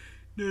 Okay,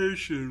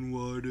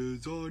 Nationwide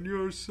is on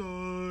your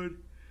side.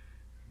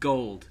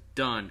 Gold,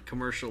 done.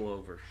 Commercial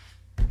over.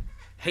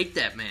 Hate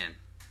that man.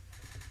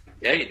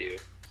 Yeah, you do.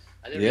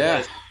 I didn't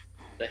realize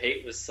the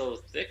hate was so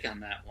thick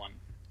on that one.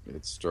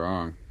 It's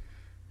strong.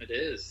 It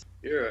is.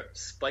 You're a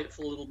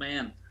spiteful little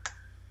man.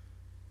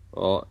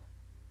 Well,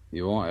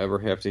 you won't ever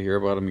have to hear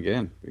about him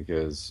again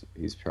because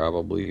he's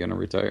probably going to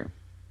retire.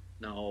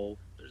 No,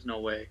 there's no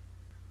way.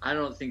 I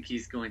don't think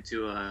he's going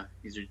to.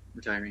 He's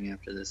retiring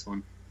after this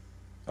one.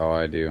 Oh,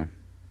 I do.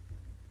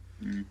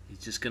 He's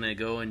just going to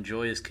go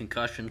enjoy his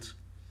concussions.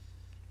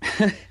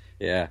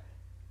 Yeah.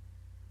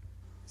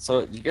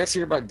 So, you guys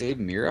hear about Dave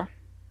Mirra?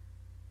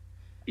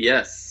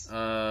 Yes.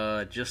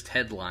 Just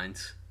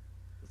headlines.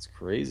 That's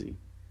crazy.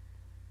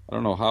 I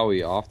don't know how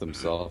he offed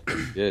himself, but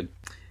he did.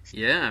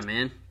 Yeah,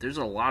 man. There's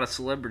a lot of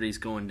celebrities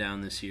going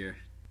down this year.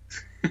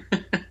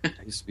 I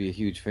used to be a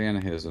huge fan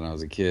of his when I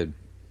was a kid.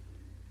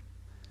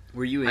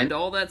 Were you into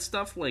all that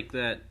stuff, like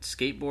that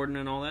skateboarding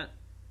and all that?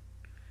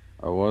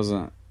 I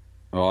wasn't.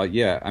 Well,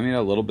 yeah. I mean,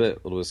 a little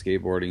bit of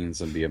skateboarding and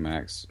some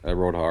BMX. I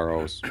rode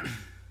Haros.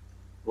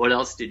 What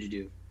else did you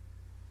do?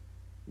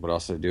 What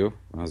else did I do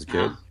when I was a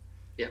kid?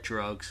 Yep.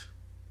 Drugs.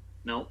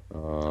 Nope.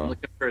 I'm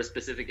looking for a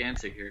specific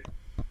answer here.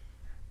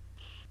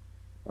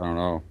 I don't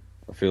know.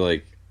 I feel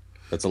like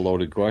that's a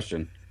loaded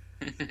question.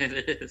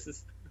 It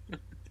is.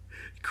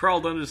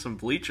 Crawled under some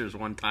bleachers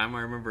one time.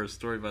 I remember a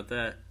story about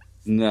that.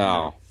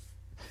 No.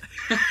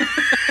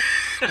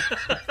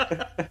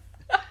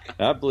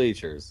 Not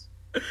bleachers.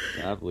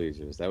 Not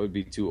bleachers. That would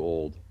be too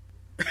old.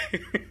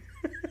 It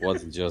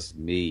wasn't just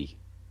me.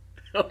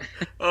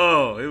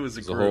 Oh, it was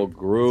a group. whole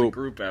group. It was a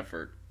group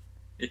effort.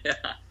 Yeah.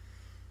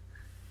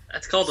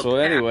 That's called a So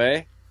pack.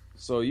 anyway,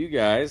 you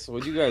guys,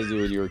 what'd you guys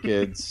do when you were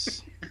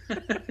kids?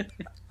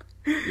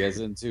 You guys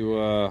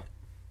into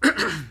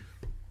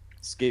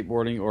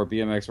skateboarding or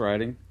BMX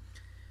riding?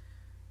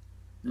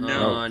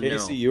 No,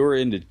 Casey, you were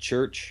into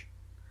church.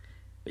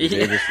 Yeah.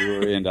 Davis, you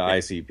were into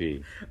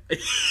ICP.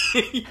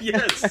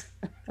 Yes.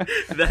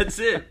 That's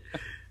it.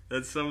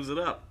 That sums it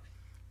up.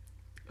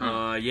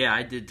 Yeah,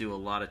 I did do a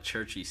lot of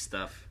churchy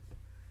stuff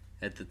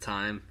at the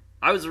time.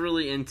 I was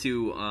really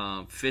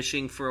into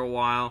fishing for a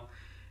while,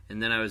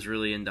 and then I was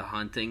really into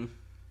hunting.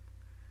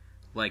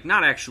 Like,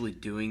 not actually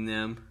doing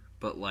them,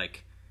 but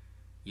like,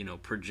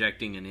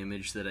 projecting an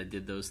image that I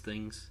did those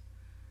things.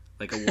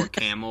 Like, I wore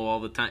camo all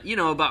the time.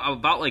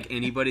 About like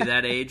anybody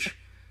that age.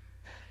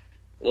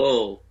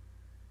 Whoa.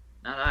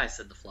 Not I,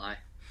 said the fly.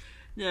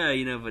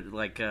 Yeah, but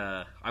like,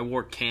 I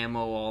wore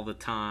camo all the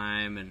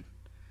time, and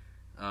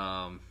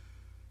I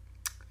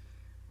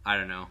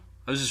don't know.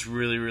 I was just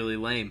really, really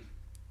lame.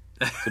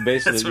 So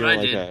basically, That's what I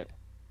did.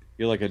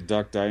 You're like a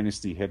Duck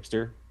Dynasty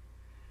hipster.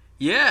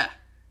 Yeah,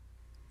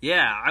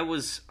 I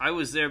was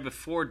there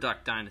before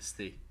Duck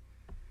Dynasty.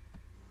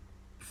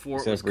 Before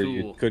Except it was for cool.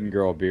 you couldn't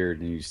grow a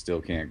beard, and you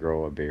still can't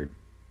grow a beard.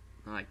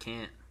 No, I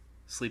can't.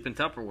 Sleep in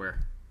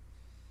Tupperware.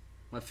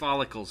 My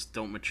follicles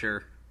don't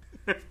mature.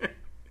 I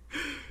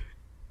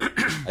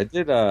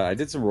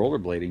did some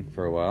rollerblading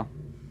for a while.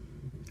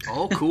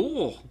 Oh,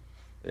 cool.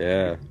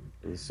 Yeah,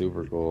 it was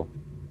super cool.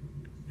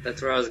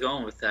 That's where I was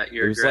going with that.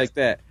 It was like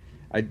that.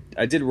 I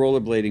did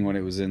rollerblading when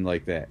it was in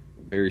like that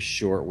very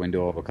short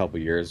window of a couple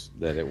years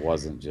that it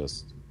wasn't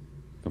just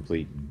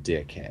complete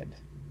dickhead.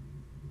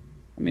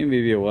 I mean,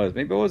 maybe it was.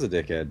 Maybe I was a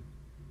dickhead.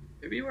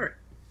 Maybe you were.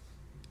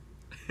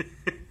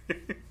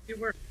 You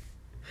were.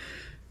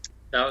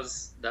 That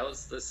was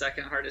the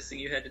second hardest thing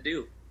you had to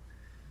do.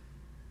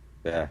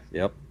 Yeah.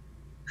 Yep.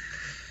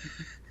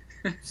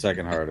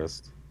 Second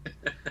hardest.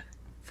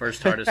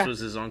 First hardest was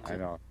his uncle. I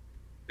know.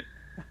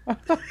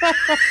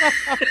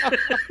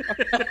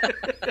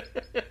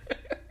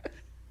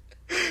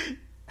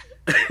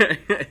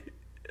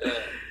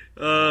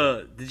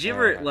 Did you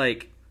ever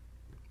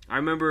I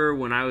remember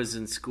when I was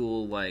in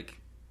school, like,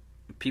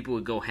 people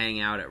would go hang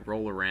out at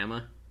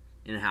Rollerama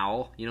in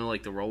Howell,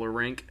 like the roller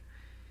rink,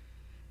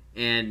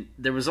 And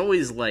there was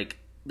always like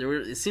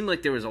it seemed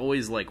like there was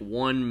always like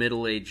one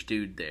middle-aged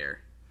dude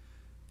there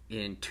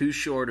in too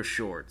short of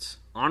shorts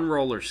on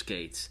roller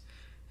skates,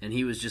 and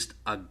he was just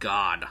a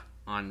god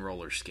on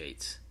roller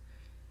skates.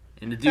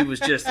 And the dude was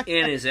just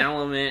in his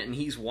element, and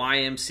he's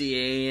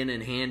YMCAing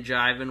and hand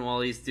jiving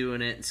while he's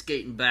doing it and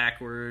skating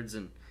backwards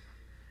and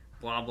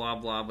blah blah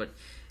blah. But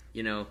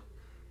you know,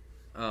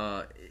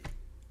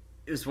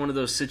 it was one of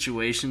those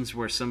situations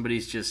where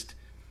somebody's just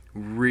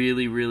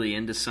really, really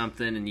into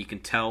something, and you can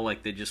tell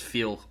like they just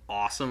feel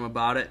awesome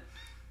about it,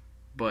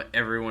 but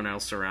everyone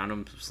else around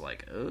them was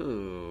like,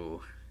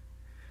 "Oh,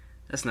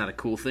 that's not a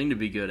cool thing to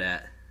be good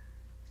at."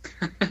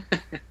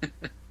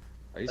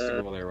 I used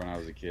to go there when I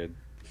was a kid,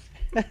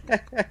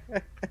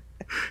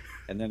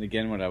 and then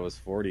again when I was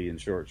 40 in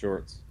short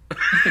shorts.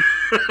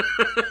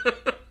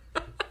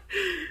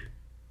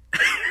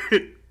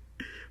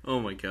 Oh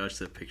my gosh,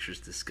 that picture's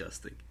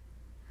disgusting.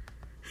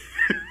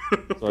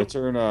 So I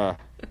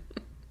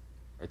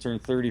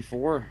turned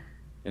 34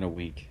 in a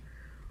week.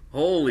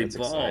 Holy That's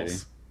balls.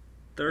 exciting.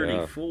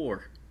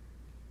 34.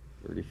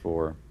 Yeah.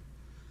 34.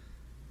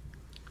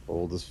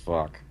 Old as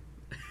fuck.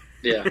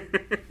 Yeah.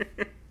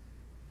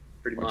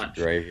 Pretty Bunch much.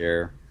 of gray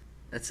hair.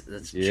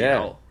 That's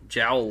Yeah.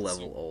 jowl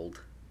level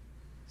old.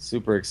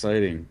 Super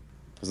exciting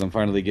because I'm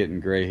finally getting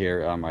gray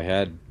hair on my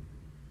head.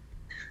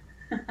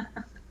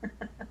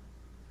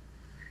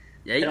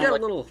 Yeah, you got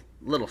a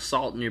little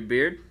salt in your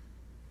beard.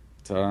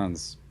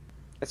 Tons.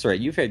 That's right.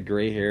 You've had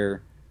gray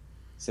hair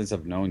since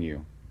I've known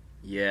you.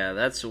 Yeah,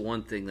 that's the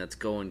one thing that's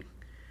going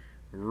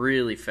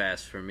really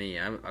fast for me.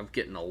 I'm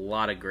getting a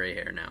lot of gray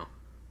hair now.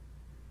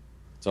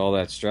 It's all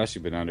that stress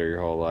you've been under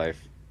your whole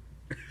life.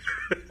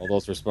 All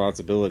those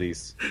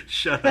responsibilities.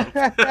 Shut up.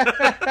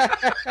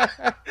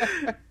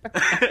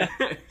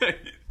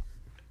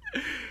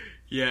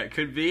 Yeah, it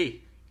could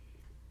be.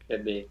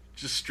 Could be.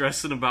 Just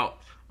stressing about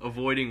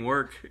avoiding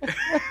work.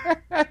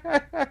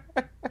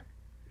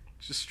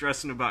 Just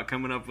stressing about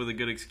coming up with a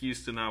good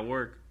excuse to not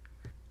work.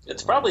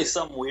 It's probably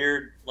some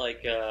weird,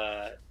 like,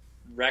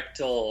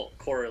 rectal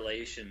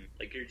correlation.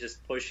 Like, you're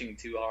just pushing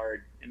too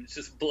hard, and it's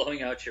just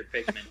blowing out your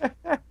pigment.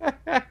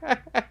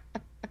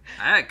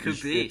 It could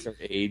be. Start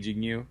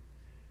aging you.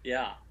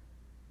 Yeah.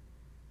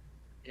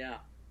 Yeah.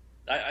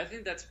 I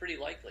think that's pretty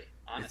likely,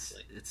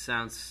 honestly. It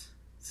sounds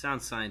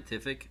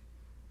scientific.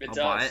 It I'll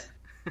does. buy it.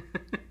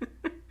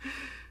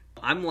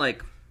 I'm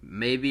like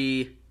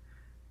maybe,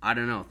 I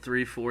don't know,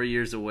 3-4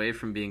 years away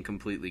from being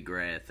completely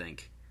gray, I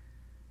think.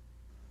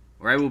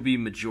 Or I will be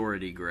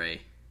majority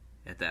gray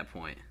at that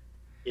point.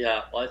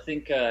 Yeah, well, I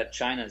think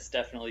China is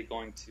definitely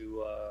going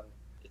to,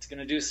 it's going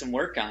to do some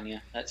work on you,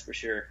 that's for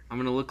sure. I'm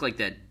going to look like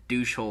that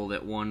douchehole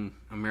that won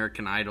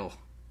American Idol.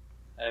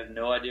 I have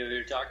no idea what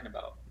you're talking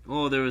about.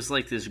 Oh, there was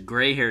like this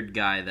gray-haired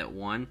guy that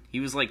won. He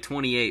was like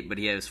 28, but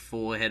he had his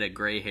full head of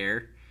gray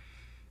hair.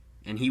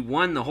 And he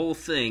won the whole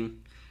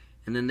thing,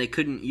 and then they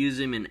couldn't use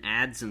him in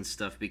ads and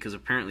stuff because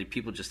apparently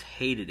people just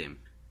hated him.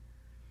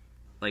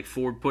 Like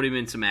Ford put him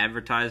in some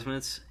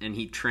advertisements, and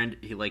he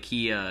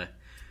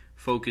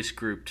focus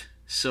grouped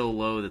so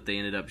low that they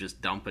ended up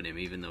just dumping him,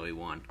 even though he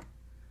won.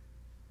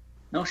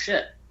 No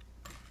shit.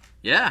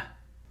 Yeah,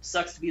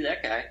 Sucks to be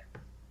that guy.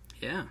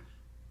 yeah.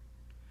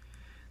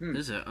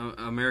 There's a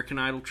American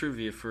Idol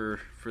trivia for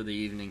the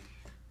evening.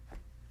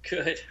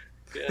 Good.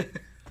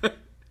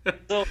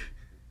 So,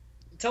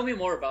 tell me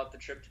more about the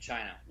trip to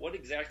China. What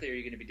exactly are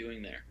you going to be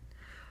doing there?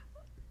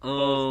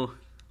 Oh,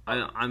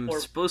 I'm or-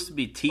 supposed to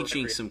be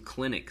teaching some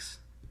clinics.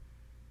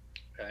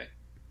 Okay.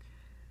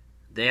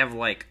 They have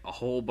like a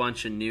whole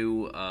bunch of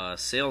new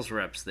sales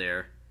reps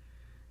there,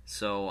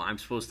 so I'm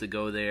supposed to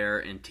go there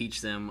and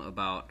teach them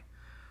about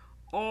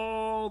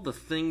all the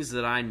things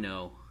that I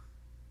know.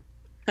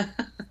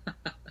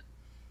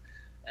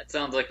 That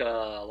sounds like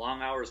a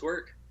long hour's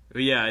work.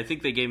 Yeah, I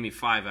think they gave me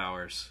 5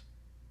 hours.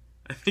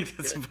 I think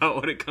that's Good. about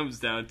what it comes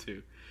down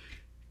to.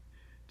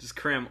 Just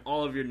cram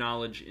all of your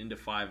knowledge into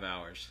 5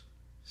 hours.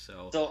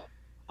 So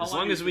how as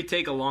long are as you- we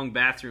take a long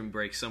bathroom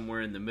break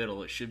somewhere in the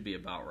middle, it should be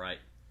about right.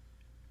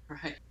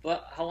 Right.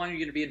 Well, how long are you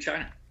going to be in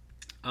China?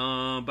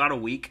 About a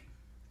week.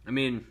 I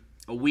mean,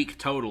 a week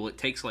total. It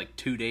takes like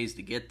 2 days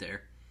to get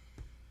there.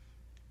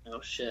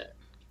 Oh, shit.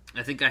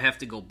 I think I have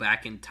to go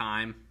back in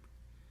time.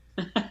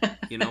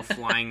 You know,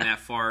 flying that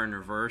far in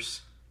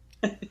reverse.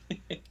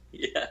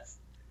 Yes.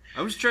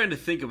 I was trying to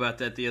think about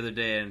that the other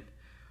day, and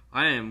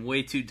I am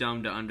way too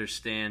dumb to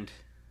understand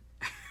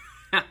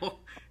how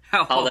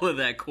all of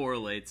that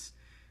correlates.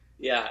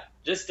 Yeah.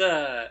 Just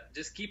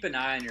keep an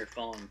eye on your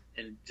phone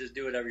and just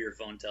do whatever your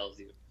phone tells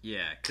you.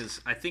 Yeah,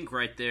 because I think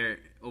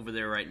over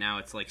there right now,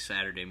 it's like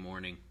Saturday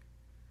morning.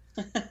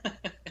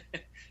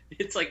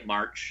 It's like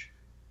March.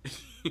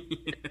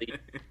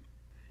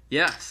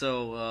 Yeah,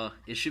 so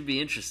it should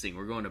be interesting.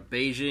 We're going to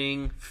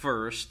Beijing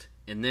first,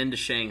 and then to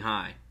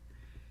Shanghai.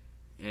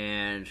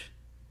 And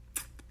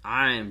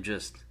I am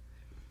just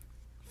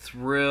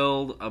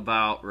thrilled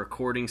about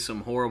recording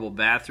some horrible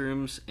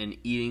bathrooms and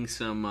eating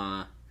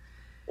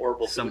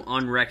Horrible. some food.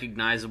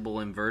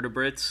 unrecognizable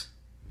invertebrates.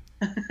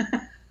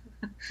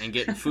 and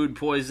getting food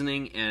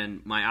poisoning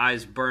and my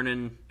eyes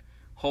burning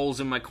holes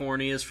in my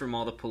corneas from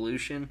all the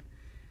pollution.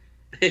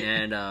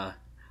 And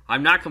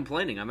I'm not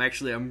complaining.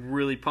 I'm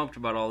really pumped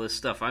about all this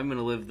stuff. I'm going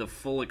to live the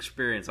full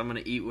experience. I'm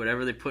going to eat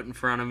whatever they put in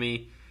front of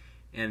me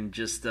and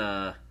just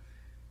go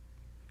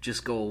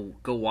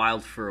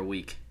wild for a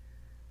week.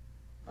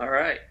 All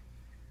right.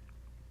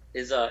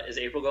 Is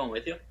April going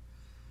with you?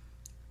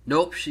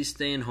 Nope, she's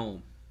staying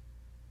home.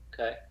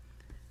 Okay.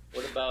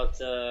 What about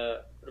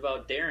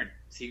Darren?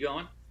 Is he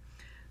going?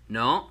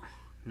 No,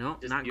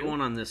 Just not you?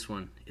 going on this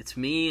one. It's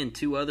me and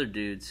 2 other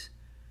dudes.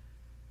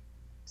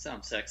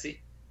 Sounds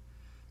sexy.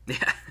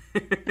 Yeah.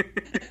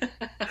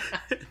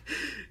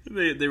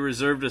 They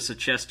reserved us a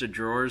chest of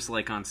drawers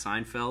like on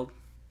Seinfeld.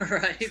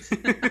 Right.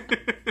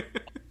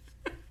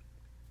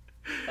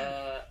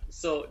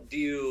 So do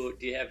you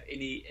have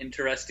any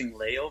interesting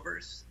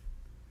layovers?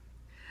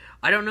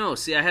 I don't know.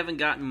 See, I haven't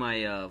gotten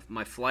my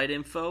my flight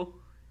info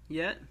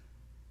yet.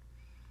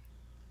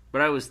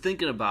 But I was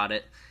thinking about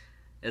it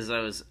as I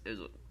was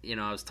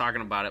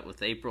talking about it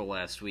with April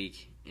last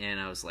week, and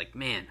I was like,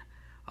 man,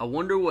 I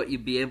wonder what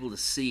you'd be able to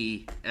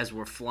see as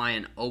we're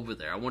flying over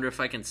there. I wonder if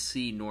I can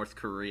see North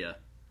Korea.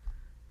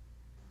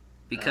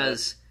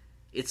 Because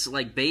it's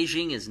like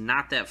Beijing is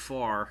not that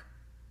far.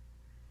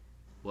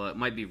 Well, it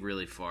might be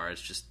really far.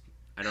 It's just,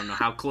 I don't know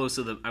how close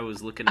I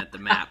was looking at the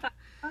map.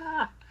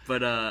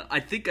 But I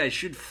think I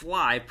should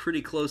fly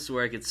pretty close to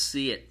where I could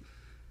see it.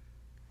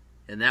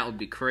 And that would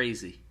be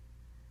crazy.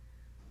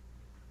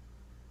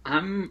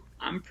 I'm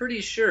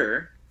pretty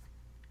sure,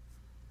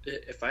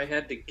 if I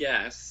had to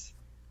guess,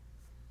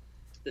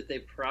 that they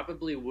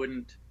probably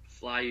wouldn't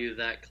fly you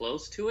that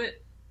close to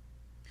it.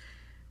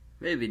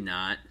 Maybe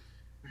not.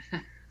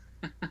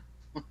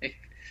 Like,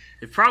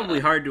 It's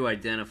probably hard to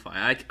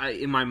identify. I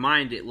in my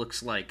mind, it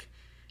looks like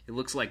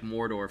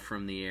Mordor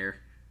from the air,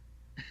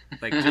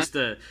 like just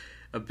a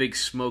big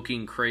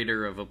smoking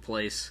crater of a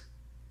place.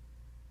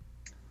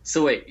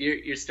 so wait,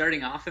 you're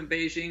starting off in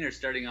Beijing or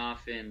starting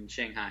off in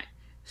Shanghai?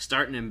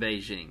 Starting in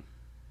Beijing.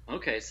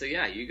 Okay, so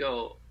yeah, you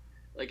go,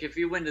 like if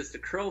you went as the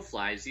crow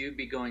flies, you'd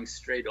be going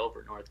straight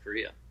over North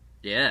Korea.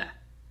 Yeah.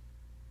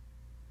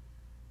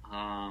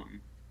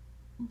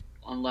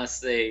 Unless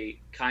they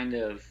kind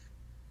of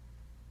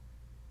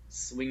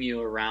swing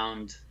you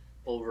around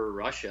over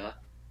Russia.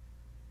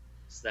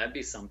 So that'd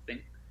be something.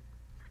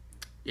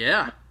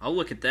 Yeah, I'll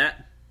look at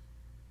that.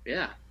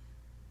 Yeah.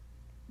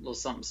 A little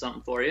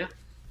something for you.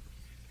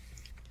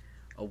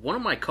 One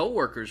of my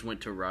coworkers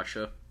went to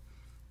Russia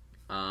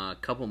a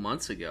couple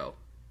months ago.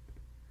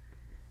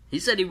 He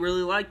said he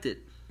really liked it.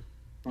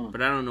 Huh.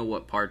 But I don't know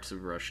what parts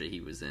of Russia he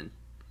was in.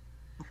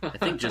 I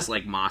think just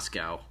like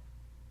Moscow.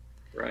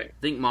 Right.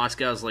 I think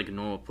Moscow's like a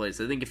normal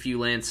place. I think if you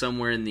land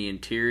somewhere in the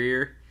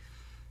interior,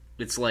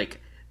 it's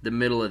like the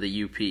middle of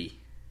the UP.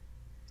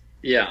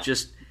 Yeah.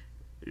 Just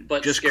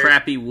scary.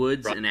 crappy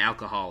woods and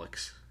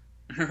alcoholics.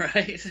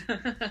 Right.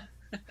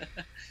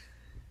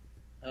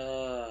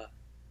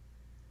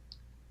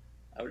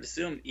 I would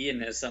assume Ian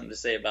has something to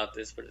say about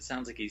this, but it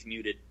sounds like he's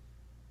muted.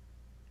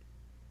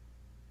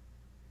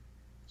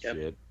 Yep.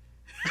 Shit.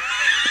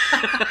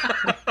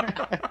 I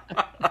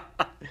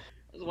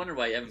was wondering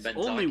why you haven't been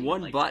Only talking one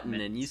in, like, button, 10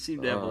 minutes. and you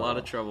seem to have a lot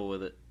of trouble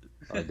with it.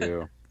 I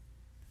do.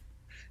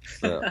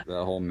 that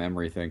whole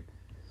memory thing.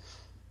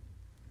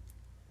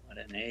 What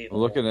an a We're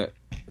looking at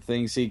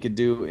things he could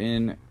do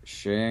in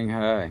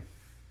Shanghai.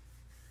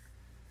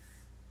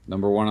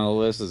 Number 1 on the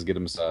list is get a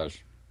massage.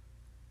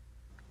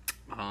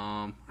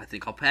 I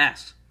think I'll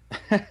pass.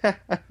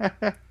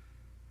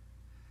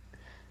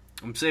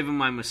 I'm saving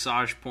my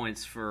massage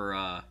points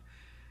for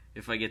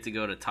if I get to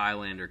go to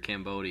Thailand or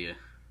Cambodia.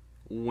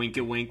 Wink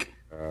a wink.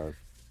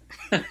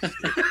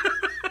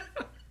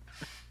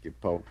 Get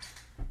poked.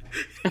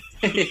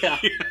 Yeah.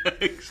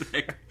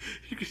 Exactly.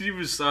 Could you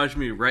massage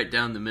me right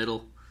down the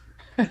middle?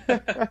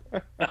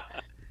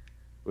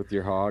 With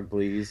your hog,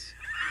 please.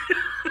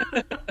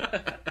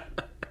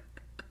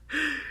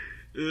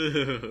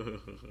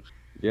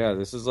 Yeah,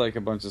 this is like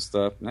a bunch of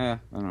stuff. Nah,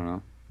 I don't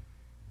know.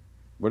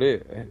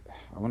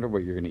 I wonder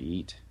what you're gonna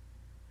eat.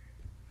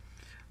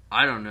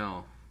 I don't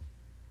know.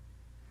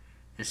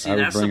 And see, I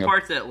would that's the bring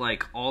part that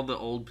like all the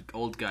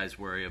old guys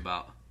worry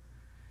about.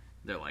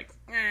 They're like,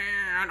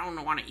 I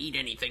don't want to eat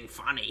anything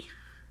funny.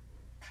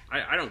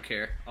 I don't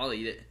care. I'll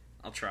eat it.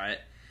 I'll try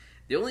it.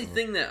 The only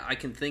thing that I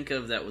can think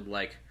of that would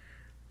like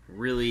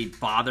really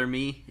bother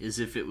me is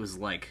if it was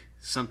like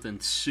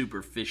something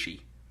super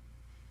fishy.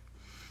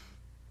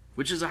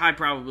 Which is a high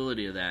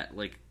probability of that.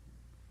 Like,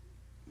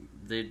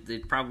 they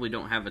probably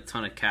don't have a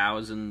ton of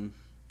cows and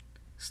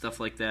stuff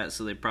like that,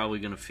 so they're probably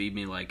going to feed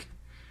me, like,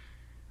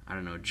 I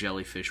don't know,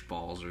 jellyfish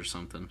balls or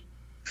something.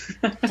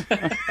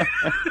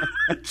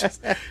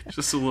 just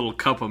a little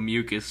cup of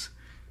mucus.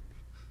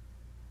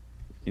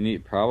 You can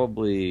eat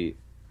probably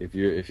if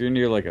you're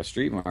near like a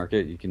street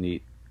market, you can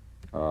eat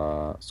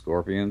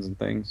scorpions and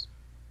things.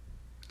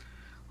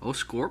 Oh,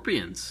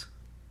 scorpions.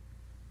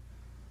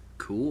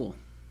 Cool.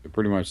 They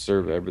pretty much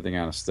serve everything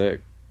on a stick.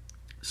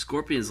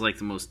 Scorpion's like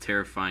the most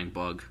terrifying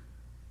bug.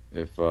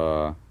 If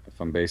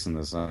if I'm basing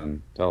this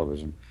on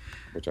television,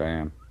 which I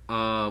am.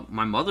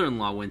 My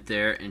mother-in-law went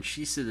there, and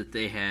she said that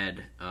they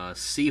had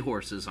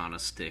seahorses on a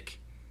stick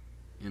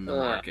in the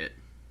market.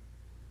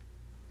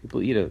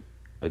 People eat a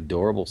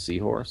adorable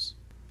seahorse?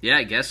 Yeah,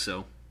 I guess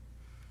so.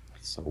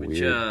 That's so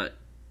weird.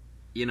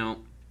 You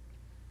know,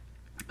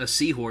 a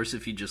seahorse,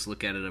 if you just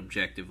look at it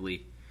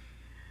objectively,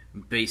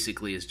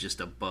 basically is just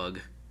a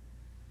bug.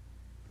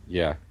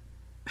 Yeah.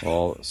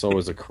 Well, so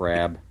is a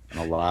crab and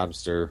a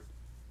lobster.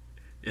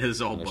 It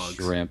is all and bugs.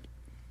 Shrimp.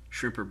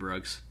 Shrimp or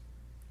bugs.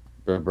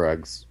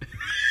 Bugs.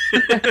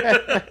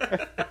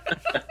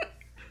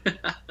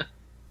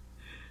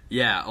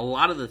 Yeah, a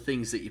lot of the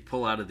things that you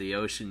pull out of the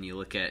ocean, you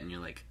look at and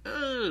you're like,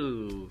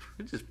 oh,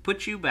 it just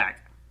put you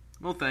back.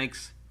 No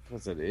thanks.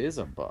 Because it is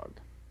a bug.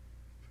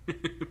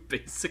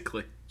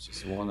 Basically. It's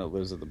just one that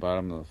lives at the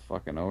bottom of the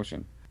fucking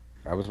ocean.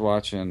 I was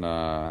watching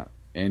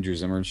Andrew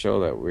Zimmern's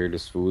show, that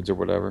Weirdest Foods or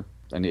whatever,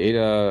 and he ate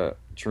a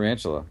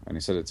tarantula, and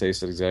he said it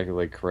tasted exactly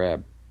like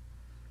crab.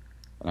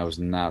 And I was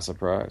not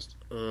surprised.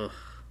 Ugh.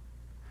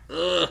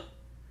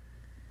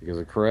 Because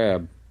a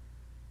crab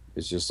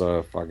is just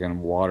a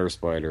fucking water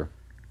spider.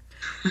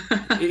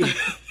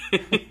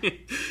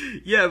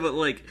 Yeah, but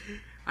like,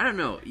 I don't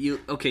know. You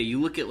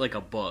look at like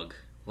a bug,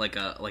 like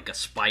a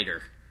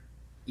spider.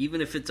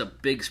 Even if it's a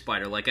big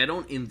spider, like I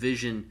don't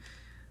envision,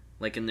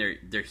 like in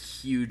their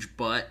huge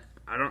butt,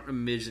 I don't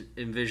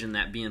envision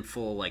that being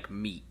full of like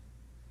meat.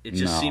 It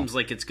just seems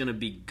like it's gonna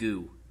be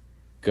goo.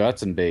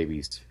 Guts and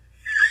babies.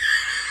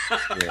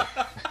 Yeah.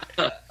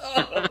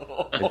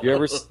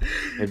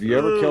 Have you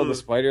ever killed a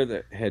spider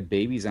that had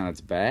babies on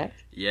its back?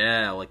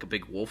 Yeah, like a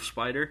big wolf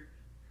spider.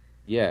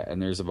 Yeah,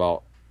 and there's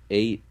about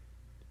 8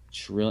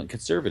 trillion,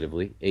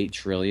 conservatively, 8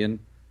 trillion.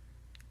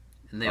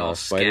 And they all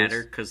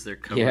scatter because they're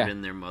covered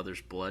in their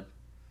mother's blood.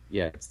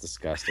 Yeah, it's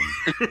disgusting.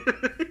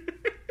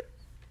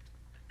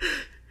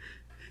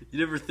 You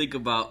never think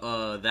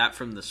about that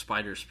from the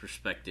spider's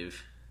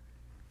perspective.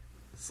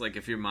 It's like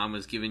if your mom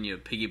was giving you a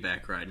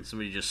piggyback ride and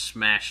somebody just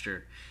smashed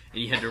her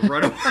and you had to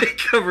run away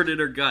covered in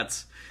her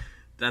guts.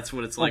 That's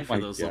what it's like for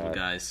those little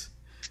guys.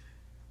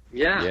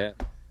 Yeah. Yeah.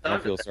 I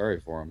don't feel sorry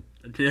for them.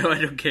 No, I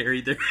don't care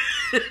either.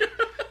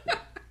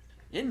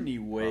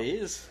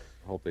 Anyways.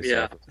 I hope they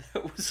suffer.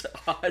 That was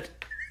odd.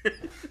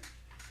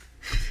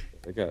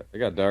 They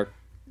got dark.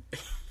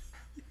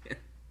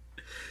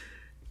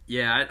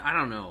 Yeah, I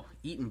don't know.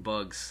 Eating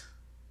bugs.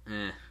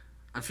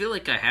 I feel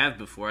like I have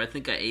before. I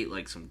think I ate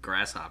like some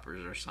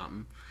grasshoppers or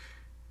something.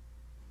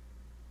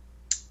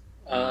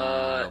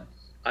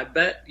 I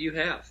bet you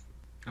have.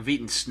 I've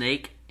eaten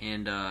snake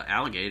and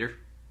alligator.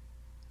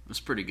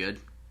 That's pretty good.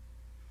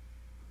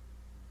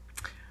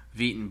 I've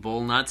eaten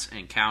bull nuts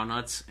and cow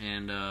nuts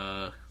and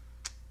those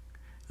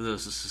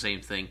are the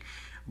same thing.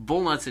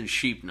 Bull nuts and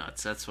sheep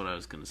nuts. That's what I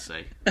was going to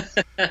say.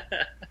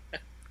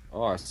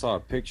 Oh, I saw a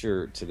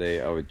picture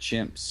today of a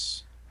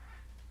chimp's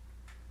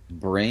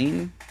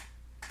brain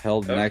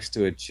held next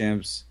to a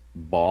chimp's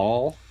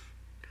ball,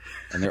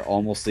 and they're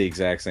almost the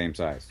exact same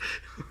size.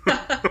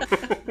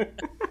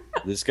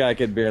 This guy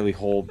could barely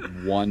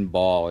hold one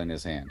ball in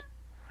his hand.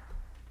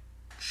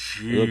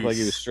 Jeez. It looked like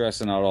he was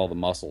stressing out all the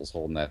muscles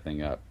holding that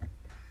thing up.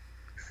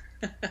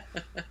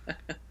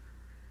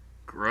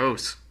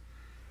 Gross.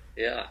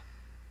 Yeah.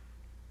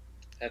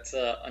 That's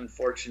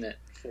unfortunate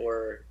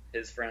for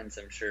his friends,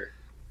 I'm sure.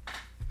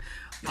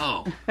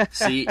 Oh,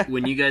 see,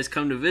 when you guys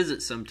come to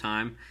visit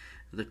sometime,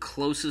 the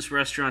closest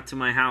restaurant to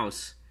my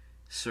house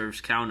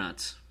serves cow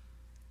nuts.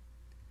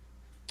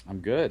 I'm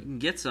good. You can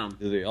get some.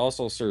 Do they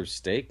also serve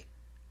steak?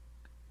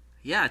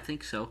 Yeah, I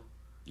think so.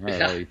 All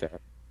right, I'll eat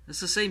that. It's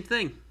the same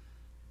thing.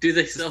 Do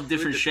they It's sell a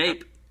different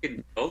shape.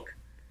 Coke?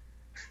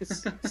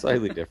 It's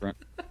slightly different.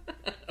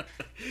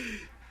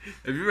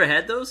 Have you ever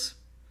had those?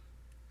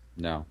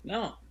 No.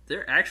 No.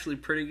 They're actually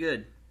pretty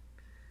good.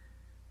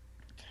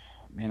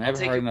 Man, I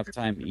have a hard enough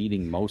time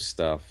eating most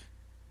stuff.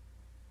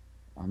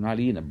 I'm not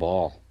eating a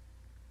ball.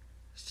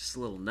 It's just a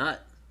little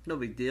nut. No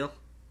big deal.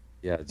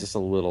 Yeah, just a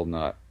little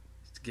nut.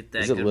 Just get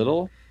that. Is it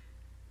little?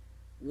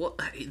 Well,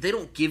 they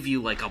don't give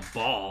you like a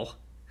ball.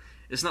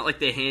 It's not like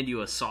they hand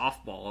you a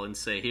softball and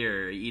say,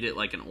 "Here, eat it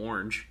like an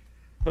orange."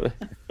 It's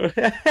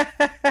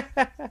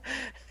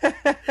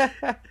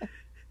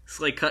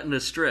like cutting the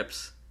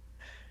strips.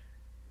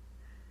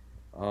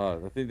 I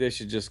think they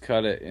should just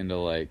cut it into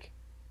like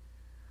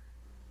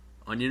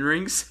Onion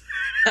rings?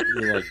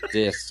 like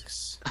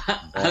discs.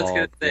 I was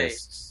going to say.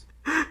 Discs.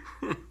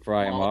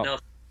 Fry them up.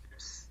 Enough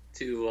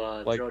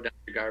to throw down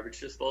your garbage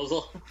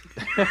disposal.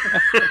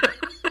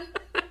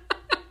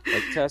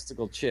 Like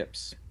testicle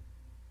chips.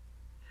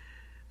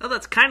 Oh,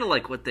 that's kind of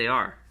like what they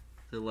are.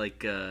 They're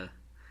like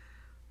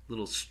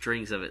little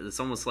strings of it. It's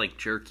almost like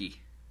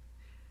jerky.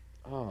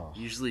 Oh.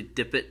 Usually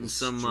dip it in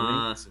some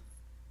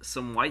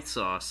white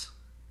sauce.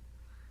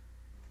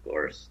 Of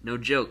course. No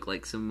joke,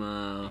 like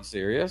some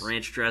Serious?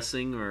 ranch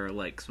dressing or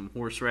like some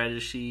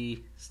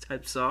horseradishy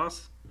type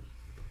sauce.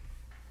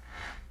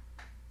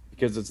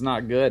 Because it's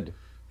not good.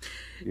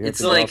 You have It's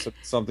to like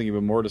something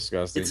even more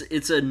disgusting.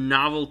 It's a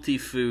novelty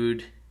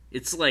food.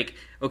 It's like,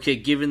 okay,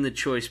 given the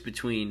choice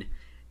between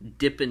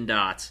Dippin'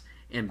 Dots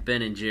and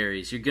Ben and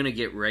Jerry's, you're gonna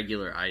get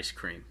regular ice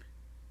cream.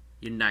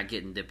 You're not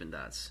getting Dippin'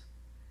 Dots.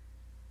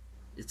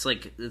 It's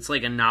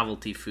like a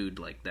novelty food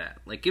like that.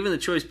 Like, given the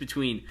choice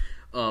between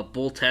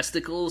bull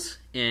testicles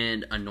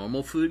and a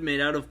normal food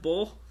made out of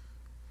bull,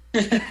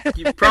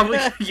 you probably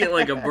could get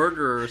like a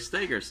burger or a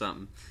steak or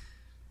something.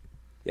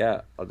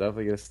 Yeah, I'll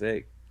definitely get a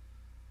steak.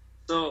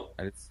 So,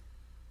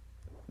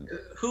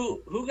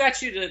 who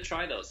got you to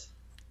try those?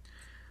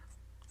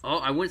 Oh,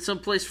 I went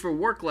someplace for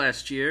work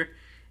last year,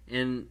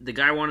 and the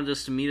guy wanted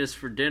us to meet him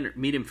for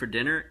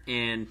dinner,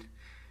 and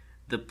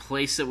the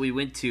place that we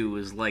went to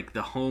was like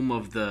the home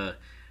of the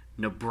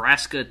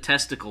Nebraska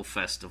Testicle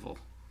Festival.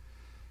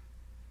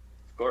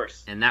 Of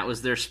course. And that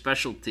was their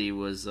specialty,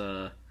 was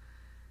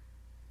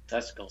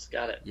testicles.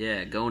 Got it.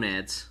 Yeah,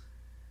 gonads.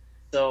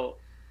 So,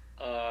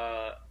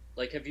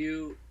 like, have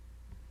you?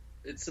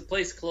 It's the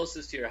place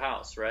closest to your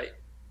house, right?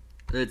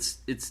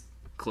 It's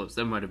close.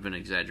 That might have been an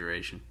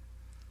exaggeration.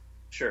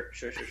 Sure.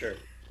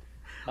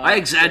 I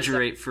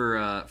exaggerate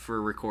for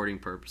recording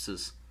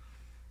purposes.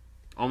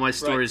 All my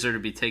stories are to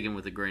be taken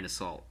with a grain of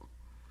salt.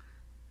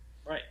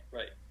 Right.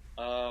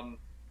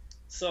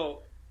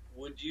 So,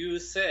 would you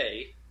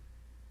say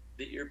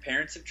that your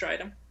parents have tried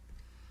them?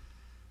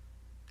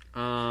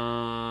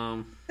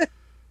 I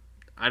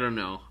don't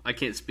know. I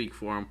can't speak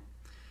for them.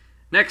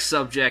 Next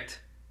subject.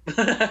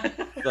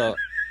 So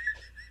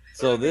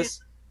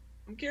this.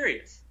 I'm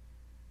curious.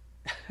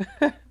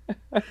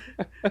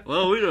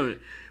 Well,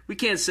 we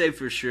can't say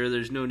for sure.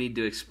 There's no need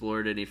to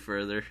explore it any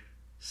further.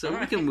 So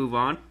we can move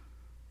on.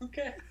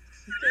 Okay.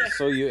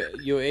 So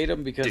you ate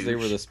them because they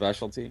were the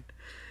specialty?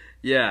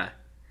 Yeah.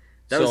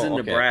 That was in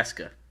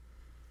Nebraska.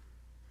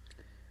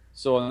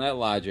 So on that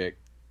logic,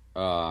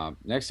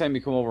 next time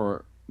you come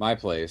over my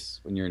place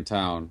when you're in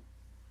town,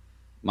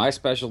 my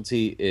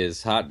specialty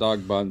is hot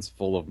dog buns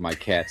full of my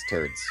cat's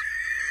turds.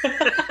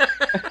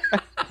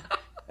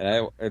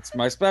 And it's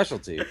my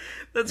specialty.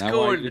 I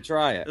want you to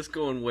try it. That's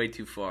going way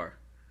too far.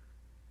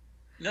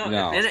 No.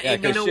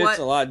 And you know shit's what?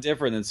 a lot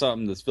different than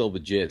something that's filled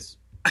with jizz.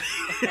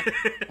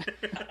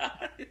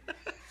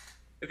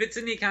 If it's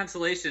any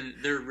consolation,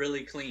 they're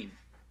really clean.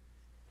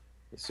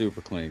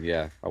 Super clean,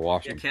 yeah. I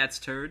wash Your them. cat's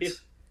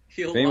turds?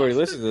 If anybody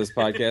listens to this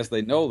podcast,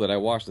 they know that I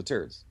wash the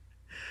turds.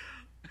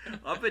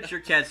 I'll bet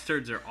your cat's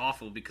turds are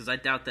awful because I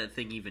doubt that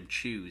thing even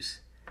chews.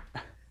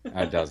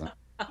 It doesn't.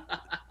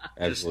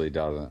 Absolutely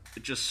doesn't.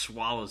 It just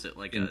swallows it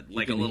like You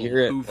a can little hear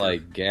it Hoover.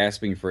 like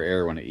gasping for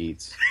air when it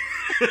eats.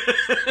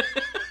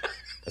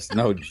 That's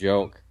no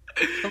joke.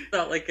 Comes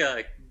out like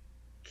a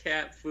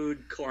cat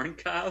food corn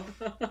cob.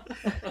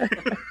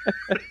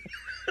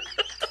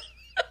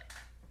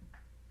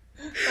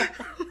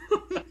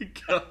 Oh my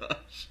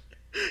gosh.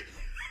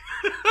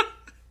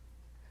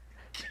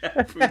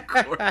 Cat food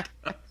corn.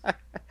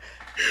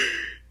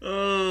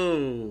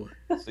 Oh.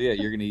 So yeah,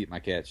 you're gonna eat my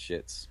cat's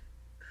shits.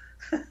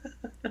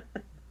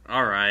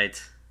 All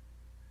right.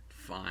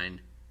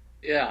 Fine.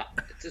 Yeah,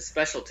 it's a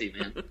specialty,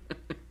 man.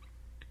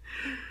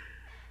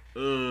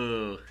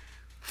 Oh.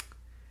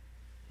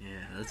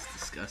 Yeah, that's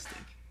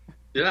disgusting.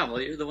 Yeah,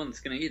 well, you're the one that's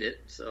gonna eat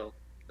it, so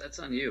that's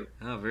on you.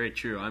 Oh, very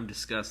true. I'm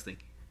disgusting.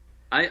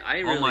 I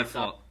really All my thought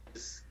fault. I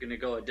was gonna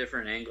go a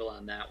different angle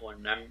on that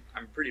one.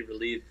 I'm pretty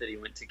relieved that he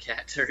went to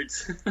cat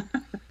turds.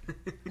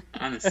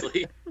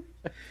 Honestly.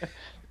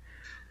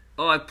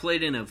 Oh, I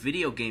played in a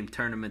video game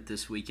tournament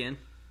this weekend.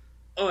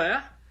 Oh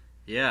yeah?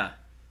 Yeah.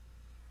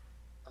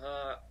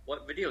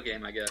 What video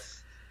game, I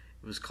guess?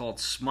 It was called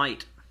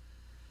Smite.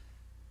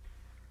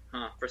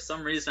 Huh. For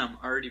some reason, I'm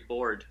already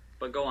bored.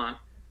 But go on.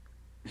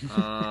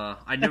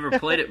 I never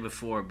played it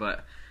before,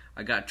 but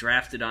I got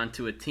drafted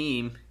onto a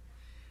team,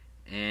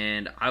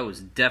 and I was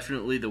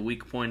definitely the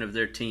weak point of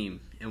their team,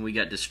 and we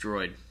got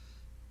destroyed.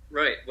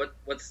 Right.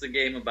 What's the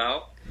game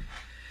about?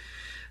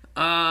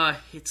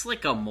 It's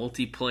like a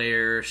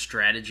multiplayer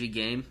strategy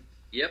game.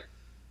 Yep,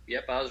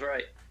 I was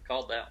right.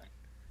 Called that one.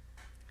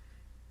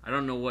 I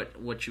don't know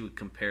what you would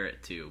compare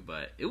it to,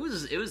 but it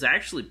was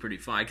actually pretty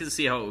fun. I could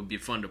see how it would be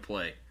fun to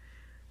play,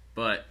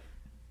 but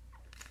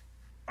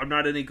I'm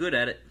not any good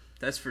at it.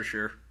 That's for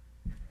sure.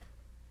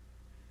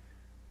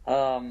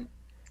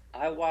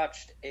 I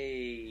watched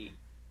a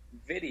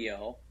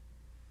video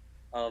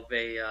of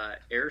a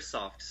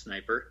airsoft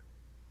sniper.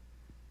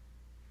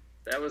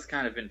 That was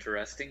kind of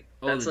interesting.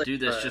 Oh, That's the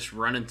dude that's just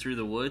running through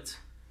the woods?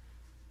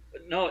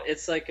 No,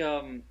 it's like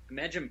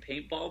imagine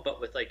paintball, but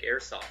with like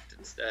airsoft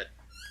instead.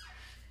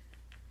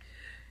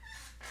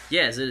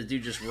 Yeah, is it a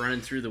dude just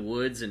running through the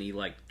woods and he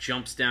like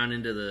jumps down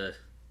into the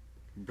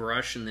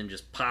brush and then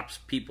just pops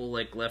people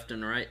like left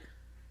and right?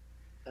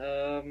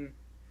 I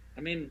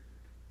mean,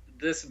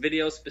 this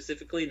video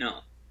specifically, no.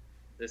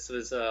 This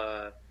was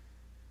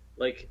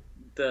like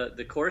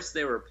the course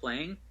they were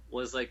playing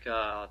was like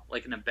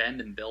an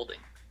abandoned building.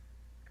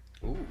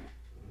 Ooh.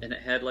 And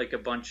it had like a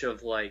bunch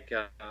of like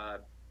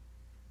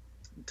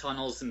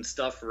tunnels and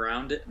stuff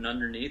around it and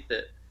underneath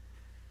it.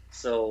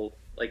 So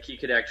like you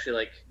could actually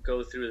like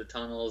go through the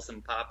tunnels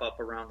and pop up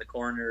around the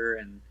corner,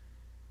 and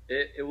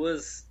it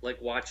was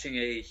like watching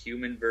a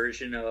human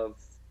version of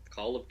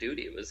Call of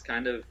Duty. It was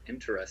kind of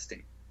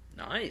interesting.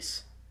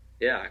 Nice.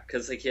 Yeah,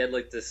 because like he had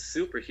like this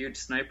super huge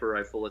sniper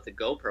rifle with a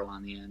GoPro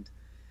on the end,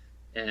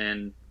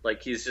 and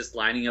like he's just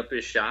lining up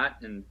his shot,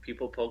 and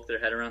people poke their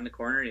head around the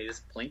corner, and he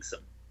just plinks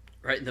them.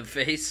 Right in the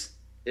face.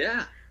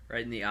 Yeah.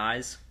 Right in the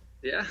eyes.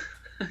 Yeah.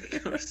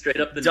 Straight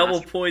up the double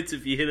nostril. points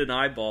if you hit an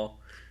eyeball.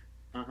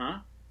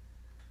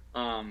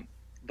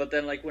 But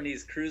then like when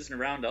he's cruising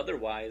around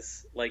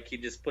otherwise, like he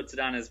just puts it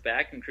on his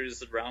back and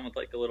cruises around with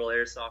like a little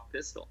airsoft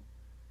pistol.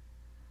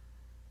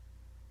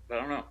 But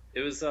I don't know.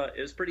 It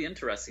was pretty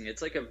interesting.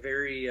 It's like a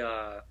very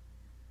like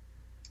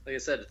I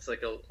said, it's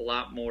like a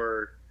lot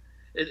more.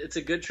 It's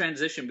a good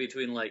transition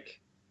between like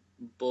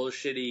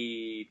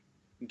bullshitty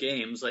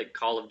games like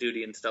Call of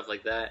Duty and stuff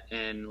like that,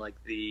 and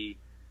like the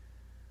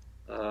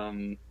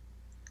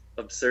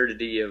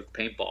absurdity of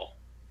paintball.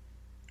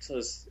 So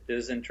it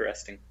was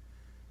interesting.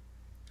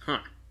 Huh.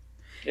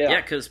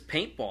 Yeah, because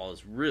paintball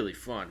is really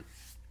fun,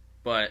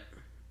 but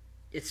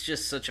it's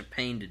just such a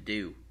pain to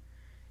do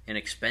and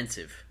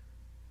expensive.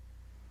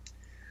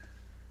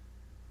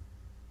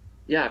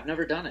 Yeah, I've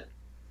never done it,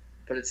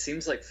 but it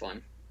seems like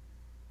fun.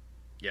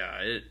 Yeah,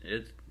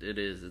 it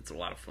is. It's a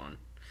lot of fun.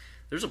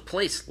 There's a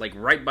place like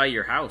right by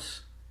your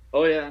house.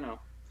 Oh yeah, I know.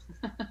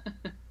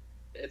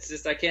 It's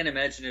just I can't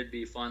imagine it'd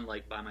be fun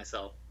like by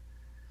myself.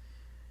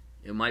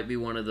 It might be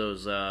one of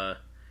those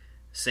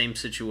same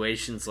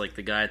situations like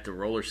the guy at the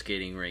roller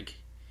skating rink.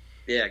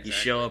 Yeah, exactly. You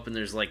show up and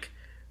there's like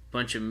a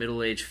bunch of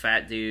middle-aged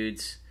fat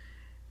dudes,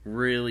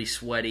 really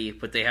sweaty,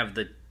 but they have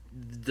the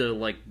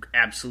like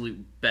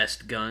absolute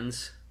best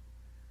guns.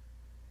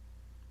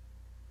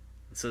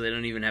 So they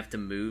don't even have to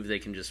move, they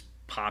can just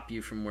pop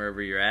you from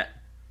wherever you're at.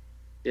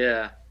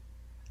 Yeah.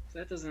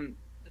 That doesn't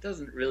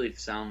really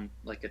sound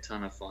like a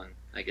ton of fun,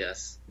 I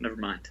guess. Never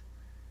mind.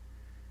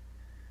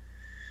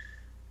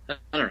 I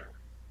don't know.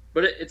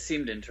 But it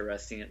seemed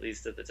interesting, at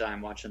least at the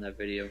time, watching that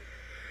video.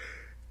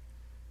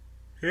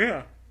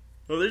 Yeah.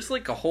 Well, there's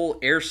like a whole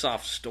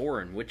airsoft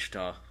store in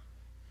Wichita.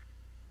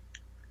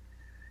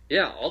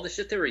 Yeah, all the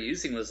shit they were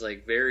using was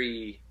like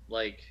very,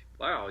 like,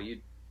 wow,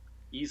 you'd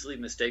easily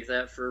mistake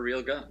that for a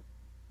real gun.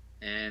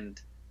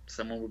 And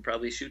someone would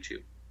probably shoot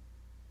you.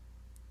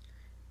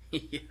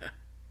 Yeah.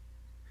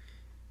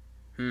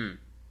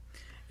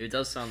 It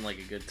does sound like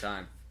a good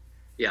time.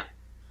 Yeah.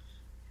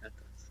 That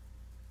does.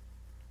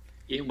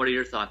 Ian, what are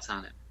your thoughts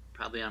on it?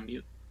 Probably on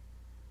mute.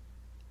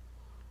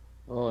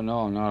 Oh, no,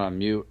 I'm not on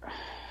mute.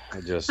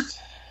 You're just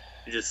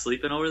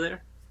sleeping over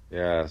there?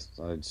 Yeah,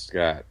 I just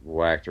got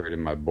whacked right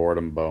in my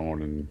boredom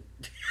bone and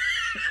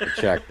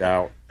checked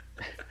out.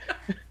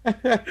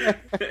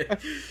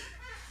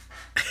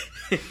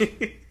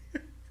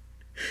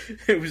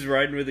 I was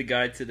riding with a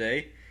guy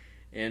today,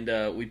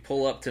 and we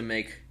pull up to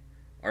make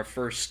our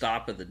first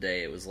stop of the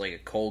day. It was like a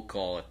cold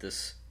call at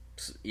this,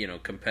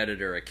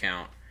 competitor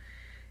account.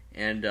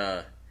 And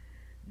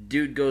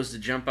dude goes to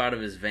jump out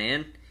of his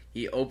van.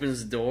 He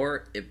opens the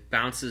door, it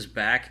bounces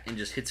back, and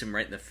just hits him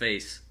right in the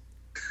face.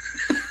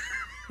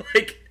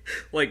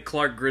 like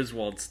Clark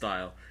Griswold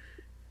style.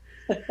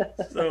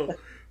 So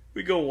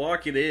we go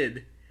walking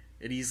in,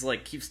 and he's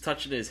like keeps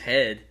touching his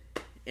head,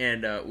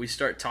 and we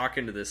start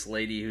talking to this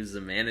lady who's the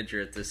manager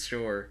at this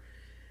store,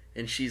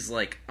 and she's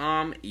like,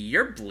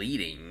 you're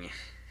bleeding.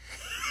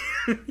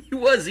 He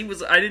was.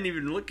 I didn't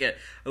even look at.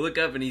 I look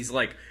up and he's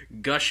like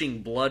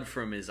gushing blood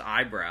from his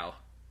eyebrow.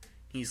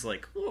 He's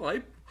like,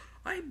 "Oh,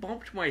 I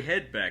bumped my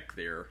head back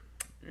there.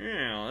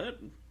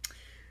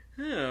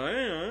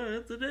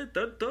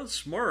 That's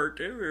smart."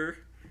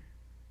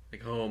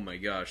 Like, oh my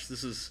gosh,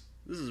 this is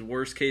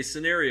worst case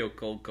scenario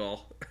cold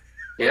call.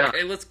 Yeah.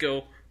 Okay, let's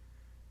go.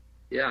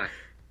 Yeah.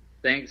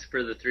 Thanks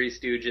for the Three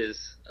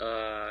Stooges.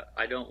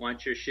 I don't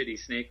want your shitty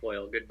snake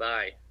oil.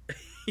 Goodbye.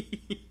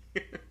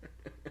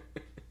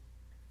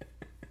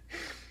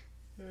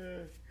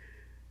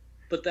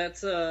 But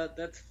that's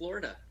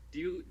Florida.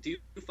 Do you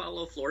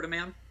follow Florida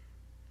Man?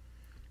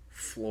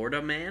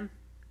 Florida Man?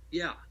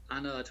 Yeah,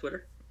 on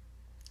Twitter.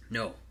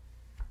 No.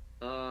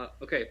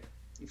 Okay.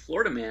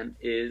 Florida Man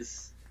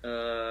is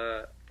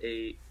a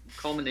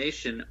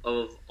culmination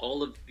of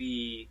all of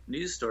the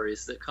news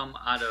stories that come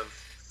out of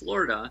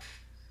Florida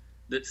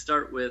that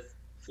start with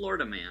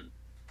Florida Man.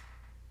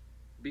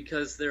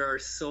 Because there are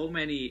so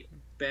many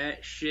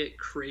batshit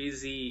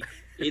crazy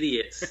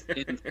idiots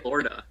in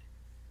Florida.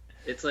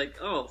 It's like,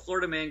 oh,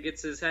 Florida Man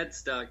gets his head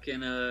stuck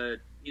in a,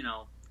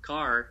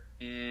 car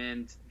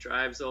and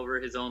drives over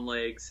his own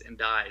legs and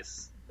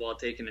dies while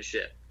taking a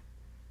shit.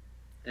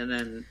 And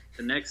then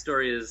the next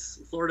story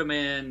is Florida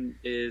Man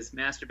is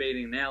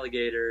masturbating an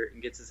alligator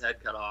and gets his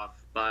head cut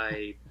off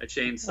by a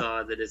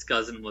chainsaw that his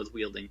cousin was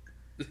wielding.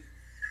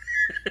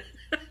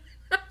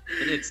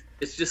 And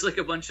it's just like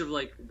a bunch of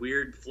like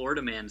weird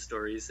Florida Man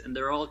stories, and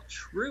they're all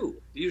true.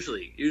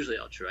 Usually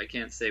all true. I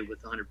can't say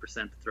with 100%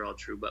 that they're all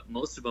true, but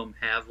most of them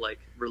have like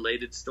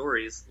related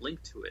stories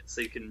linked to it,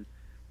 so you can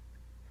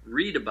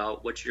read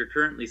about what you're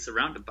currently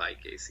surrounded by,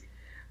 Casey.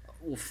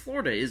 Well,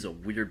 Florida is a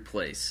weird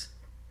place.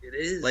 It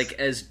is. Like,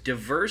 as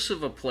diverse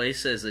of a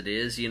place as it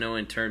is,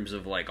 in terms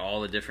of, like,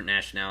 all the different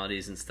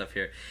nationalities and stuff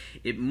here,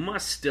 it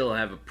must still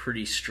have a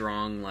pretty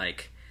strong,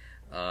 like,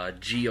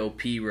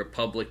 GOP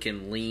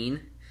Republican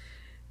lean.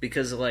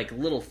 Because, like,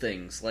 little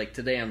things. Like,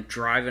 today I'm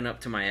driving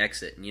up to my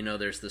exit, and,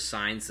 there's the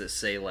signs that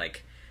say,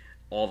 like,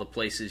 all the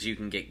places you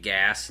can get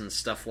gas and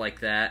stuff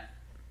like that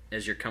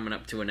as you're coming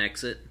up to an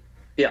exit.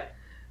 Yeah.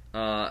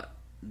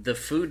 The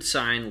food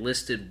sign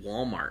listed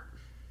Walmart.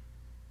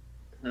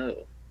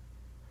 Oh.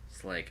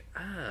 It's like,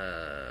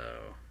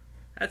 oh,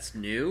 that's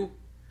new.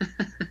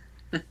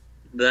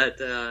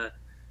 That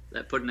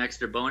put an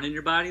extra bone in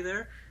your body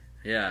there?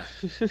 Yeah.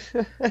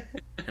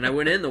 And I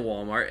went in the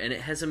Walmart, and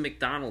it has a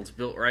McDonald's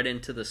built right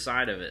into the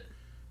side of it.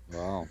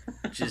 Wow.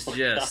 Which is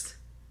just,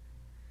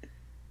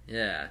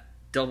 yeah,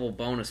 double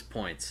bonus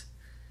points.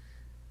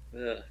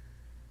 Ugh.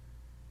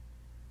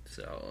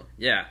 So,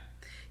 yeah.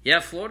 Yeah,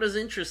 Florida's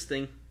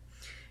interesting.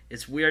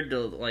 It's weird to,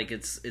 like,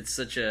 it's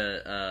such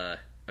a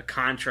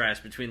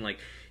contrast between, like,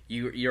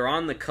 you're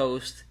on the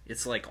coast,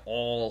 it's like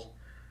all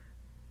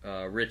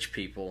rich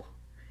people.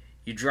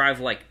 You drive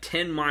like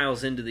 10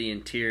 miles into the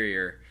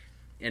interior,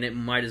 and it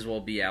might as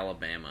well be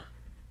Alabama.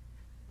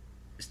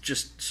 It's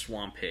just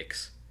swamp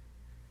hicks.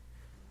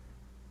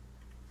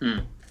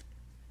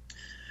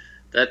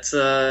 That's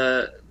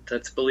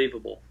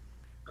believable.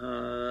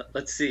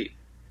 Let's see.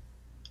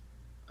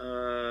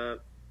 I'm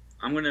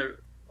gonna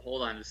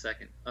hold on a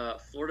second.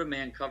 Florida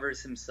man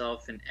covers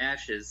himself in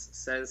ashes,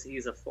 says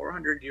he's a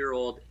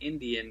 400-year-old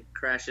Indian,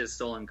 crashes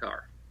stolen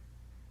car.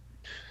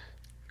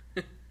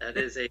 That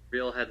is a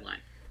real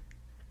headline.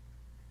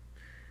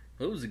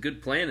 Well, it was a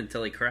good plan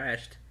until he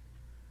crashed.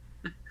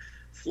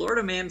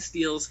 Florida man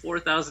steals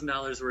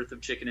 $4,000 worth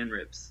of chicken and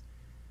ribs.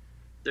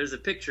 There's a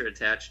picture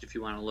attached if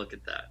you want to look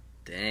at that.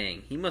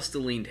 Dang, he must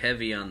have leaned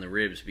heavy on the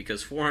ribs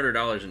because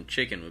 $400 in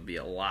chicken would be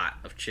a lot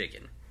of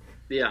chicken.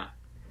 Yeah.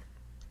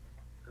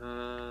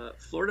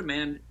 Florida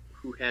man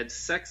who had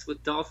sex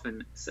with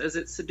dolphin says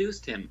it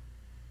seduced him.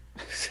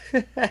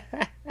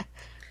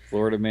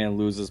 Florida man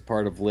loses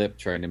part of lip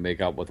trying to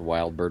make out with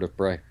wild bird of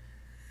prey.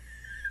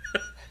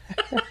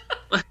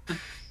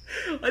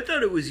 I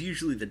thought it was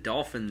usually the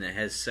dolphin that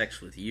has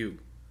sex with you.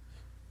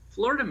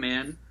 Florida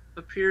man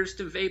appears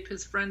to vape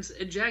his friend's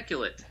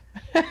ejaculate.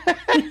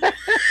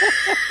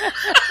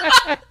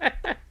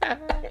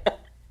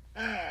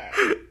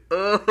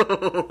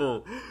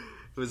 Oh,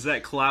 was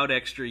that cloud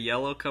extra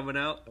yellow coming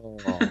out? Oh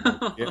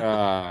my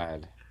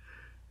god.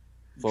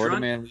 Florida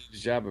man leaves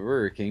job at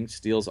Burger King,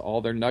 steals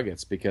all their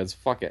nuggets because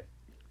fuck it.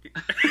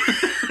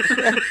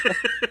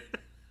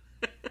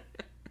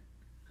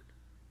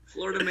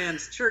 Florida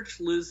man's church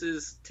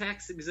loses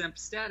tax-exempt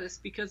status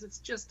because it's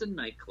just a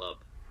nightclub.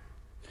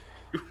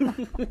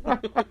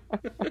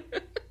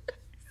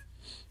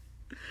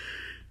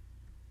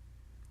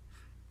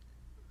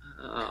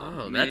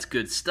 Oh, that's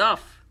good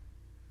stuff.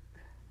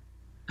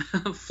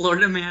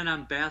 Florida man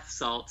on bath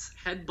salts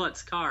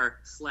headbutts car,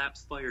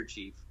 slaps fire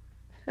chief.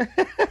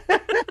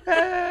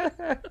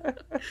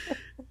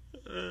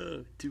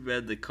 Too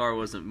bad the car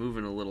wasn't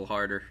moving a little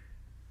harder.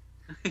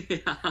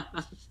 Yeah.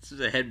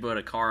 Just a headbutt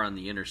a car on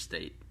the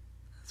interstate.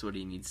 That's what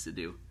he needs to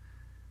do.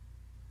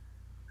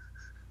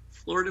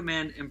 Florida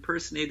man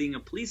impersonating a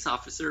police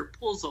officer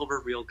pulls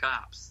over real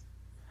cops.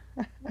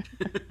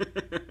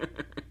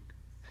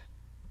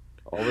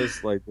 All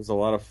this, like, there's a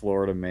lot of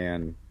Florida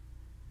man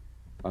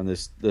on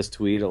this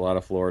tweet. A lot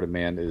of Florida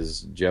man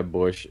is Jeb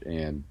Bush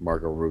and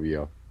Marco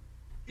Rubio.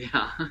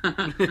 Yeah.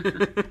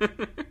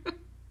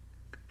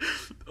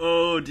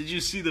 Oh, did you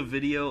see the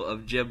video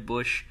of Jeb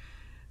Bush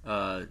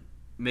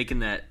making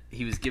that?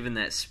 He was giving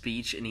that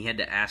speech and he had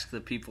to ask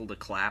the people to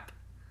clap.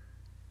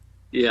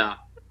 Yeah.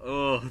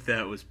 Oh,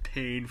 that was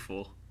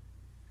painful.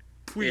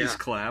 Please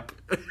clap.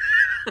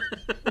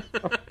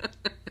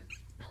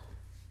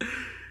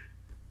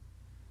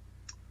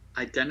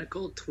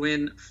 Identical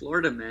twin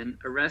Florida men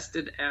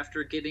arrested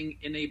after getting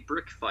in a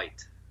brick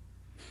fight.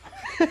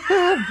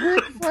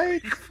 Brick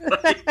fight.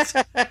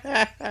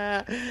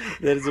 That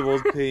is the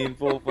most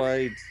painful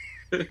fight.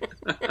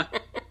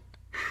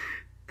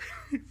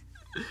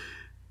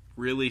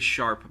 Really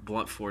sharp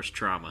blunt force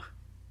trauma.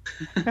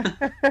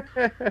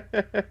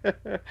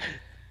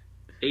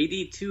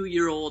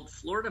 82-year-old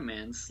Florida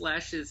man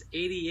slashes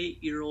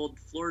 88-year-old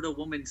Florida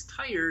woman's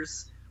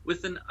tires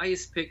with an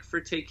ice pick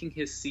for taking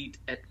his seat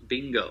at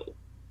bingo.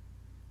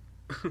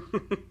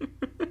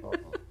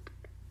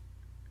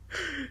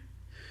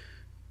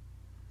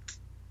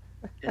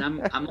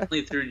 And I'm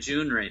only through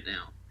June right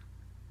now.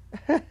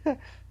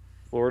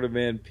 Florida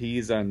man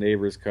pees on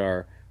neighbor's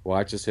car,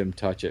 watches him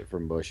touch it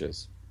from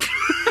bushes.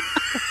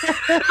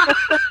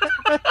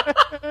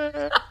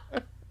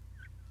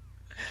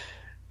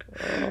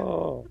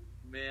 Oh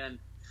man,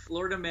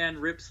 Florida man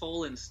rips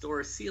hole in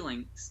store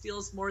ceiling,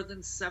 steals more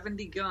than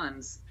 70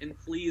 guns, and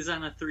flees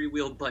on a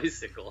 3-wheeled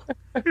bicycle.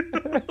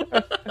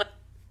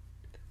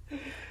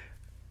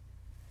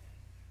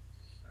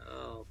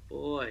 Oh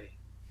boy.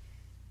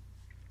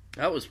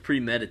 That that was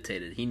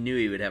premeditated. He knew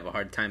he would have a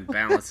hard time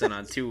balancing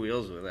on two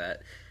wheels with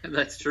that.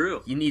 That's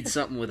true. You need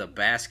something with a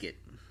basket.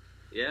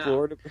 Yeah.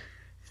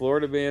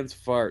 Florida man's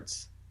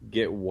farts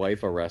get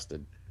wife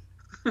arrested.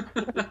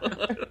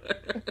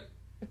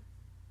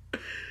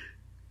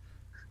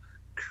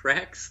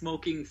 Crack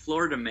smoking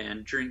Florida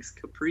man drinks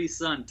Capri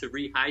Sun to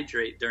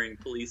rehydrate during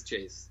police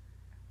chase.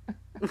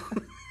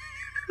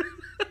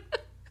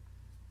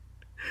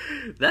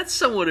 That's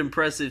somewhat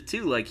impressive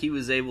too. Like he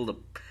was able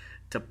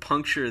to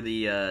puncture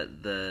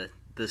the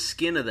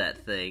skin of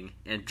that thing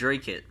and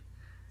drink it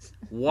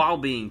while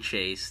being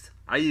chased.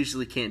 I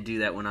usually can't do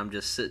that when I'm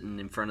just sitting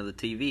in front of the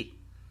TV.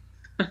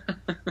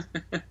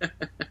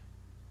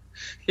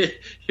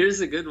 Here's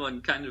a good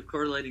one, kind of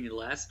correlating your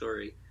last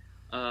story.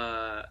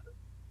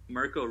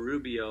 Marco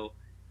Rubio,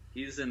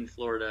 he's in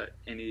Florida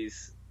and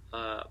he's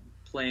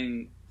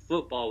playing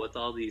football with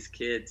all these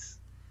kids,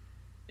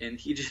 and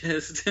he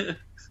just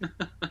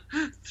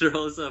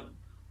throws a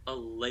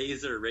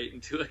laser right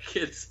into a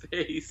kid's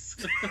face.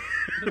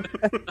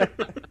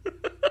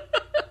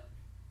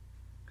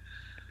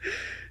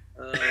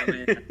 Oh,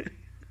 man.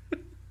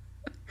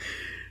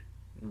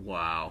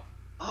 Wow.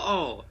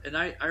 Oh, and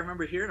I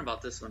remember hearing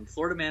about this one.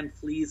 Florida man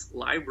flees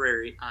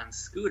library on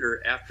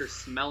scooter after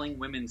smelling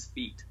women's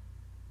feet.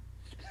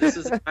 This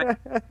is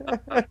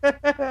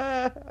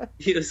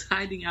he was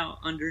hiding out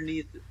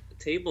underneath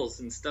tables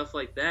and stuff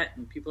like that,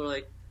 and people are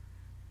like,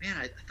 man,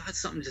 I thought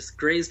something just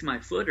grazed my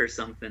foot or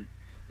something.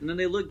 And then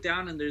they look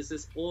down and there's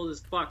this old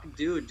as fuck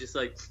dude just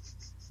like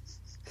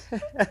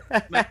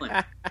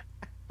smelling.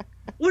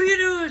 What are you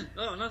doing?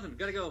 Oh, nothing.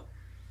 Gotta go.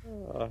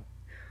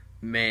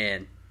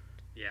 Man.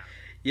 Yeah.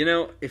 You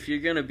know, if you're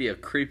going to be a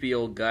creepy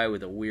old guy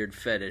with a weird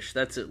fetish,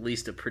 that's at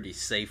least a pretty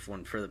safe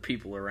one for the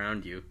people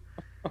around you.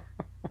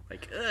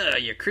 Like,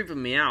 you're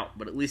creeping me out,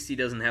 but at least he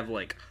doesn't have,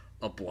 like,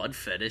 a blood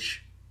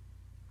fetish.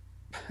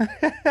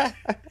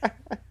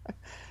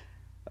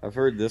 I've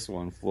heard this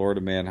one.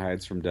 Florida man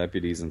hides from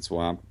deputies in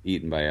swamp,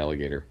 eaten by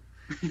alligator.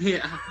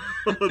 Yeah.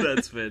 Oh,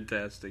 that's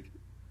fantastic.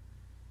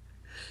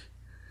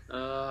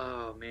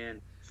 Oh,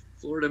 man.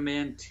 Florida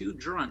man too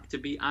drunk to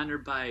be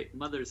honored by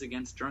Mothers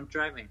Against Drunk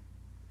Driving.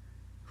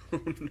 Oh,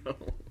 no.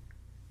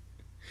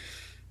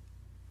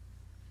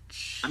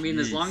 I mean,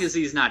 as long as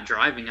he's not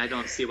driving, I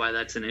don't see why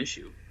that's an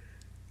issue.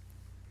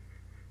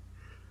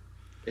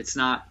 It's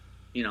not,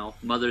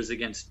 Mothers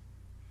Against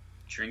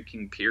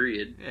Drinking,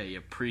 period. Yeah,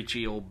 you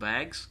preachy old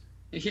bags.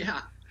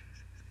 Yeah.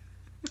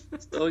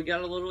 So he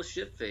got a little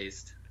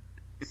shit-faced.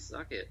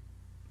 Suck it.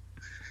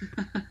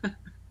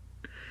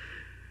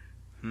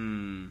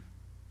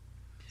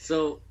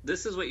 So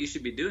this is what you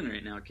should be doing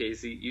right now,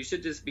 Casey. You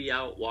should just be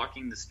out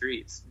walking the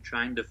streets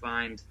trying to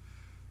find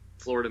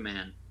Florida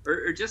man.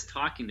 Or just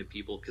talking to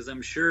people, because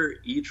I'm sure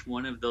each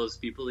one of those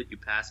people that you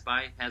pass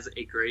by has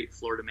a great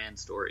Florida man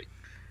story.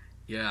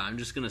 Yeah, I'm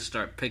just going to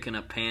start picking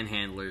up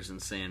panhandlers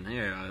and saying,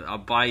 here, I'll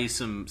buy you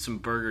some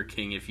Burger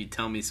King if you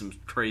tell me some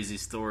crazy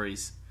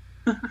stories.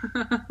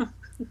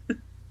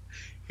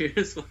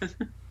 Here's one.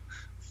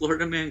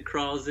 Florida man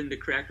crawls into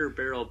Cracker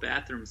Barrel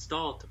bathroom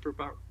stall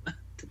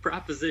to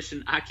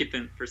proposition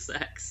occupant for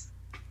sex.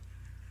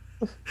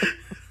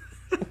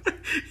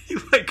 He,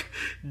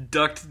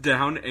 ducked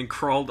down and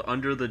crawled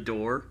under the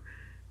door.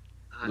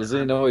 Does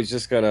he know he's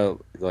just got to,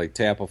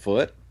 tap a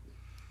foot?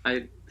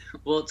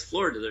 Well, it's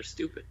Florida. They're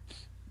stupid.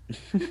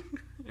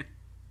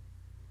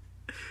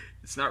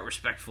 It's not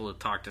respectful to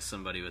talk to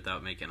somebody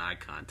without making eye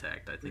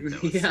contact. I think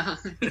that was... Yeah.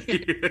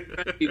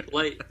 Be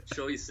polite.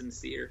 Show you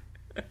sincere.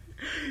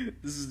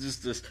 This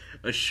is just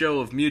a show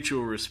of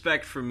mutual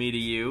respect from me to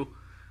you.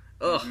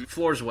 Ugh,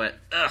 floor's wet.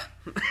 Ugh.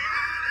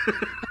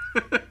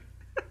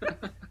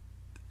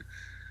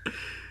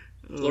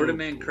 Florida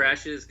man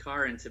crashes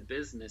car into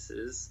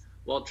businesses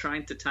while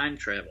trying to time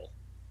travel.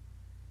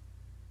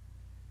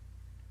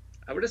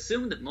 I would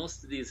assume that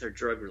most of these are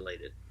drug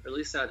related, or at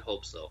least I'd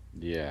hope so.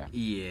 Yeah.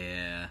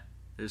 Yeah.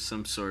 There's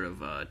some sort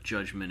of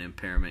judgment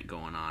impairment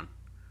going on.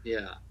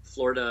 Yeah.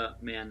 Florida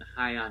man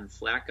high on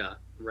flakka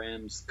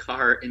rams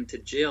car into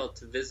jail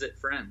to visit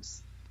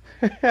friends.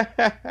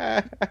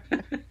 Hey,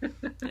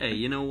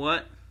 you know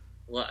what?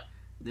 What?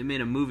 They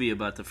made a movie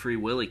about the Free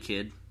Willy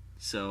kid,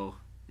 so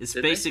it's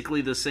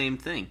basically the same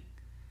thing.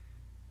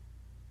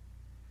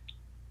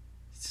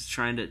 He's just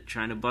trying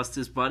to bust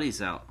his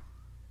buddies out.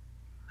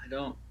 I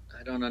don't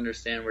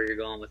understand where you're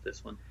going with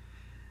this one.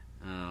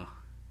 Oh,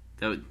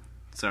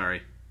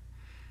 sorry.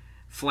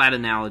 Flat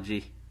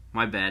analogy.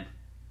 My bad.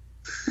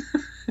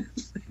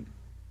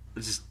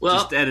 Just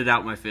edit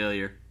out my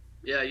failure.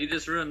 Yeah, you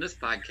just ruined this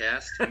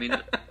podcast. I mean,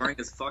 it's boring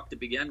as fuck to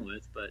begin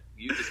with, but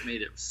you just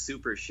made it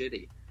super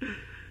shitty.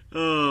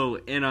 Oh,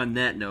 and on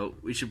that note,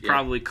 we should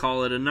probably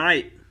call it a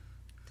night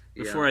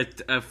before I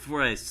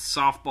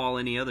softball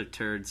any other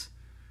turds.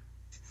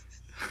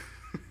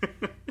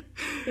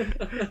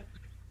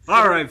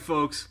 All right,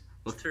 folks.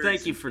 Well,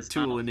 thank you for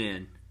tooling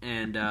in,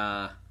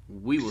 and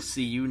we will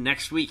see you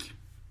next week.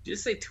 Did you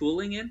say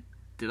tooling in?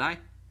 Did I?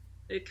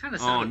 It kind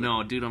of sounded... Oh,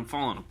 no, dude, I'm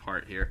falling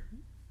apart here.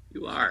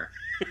 You are.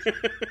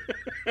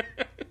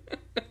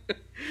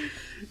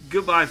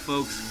 Goodbye,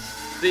 folks.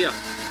 See ya.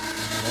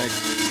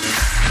 Thanks.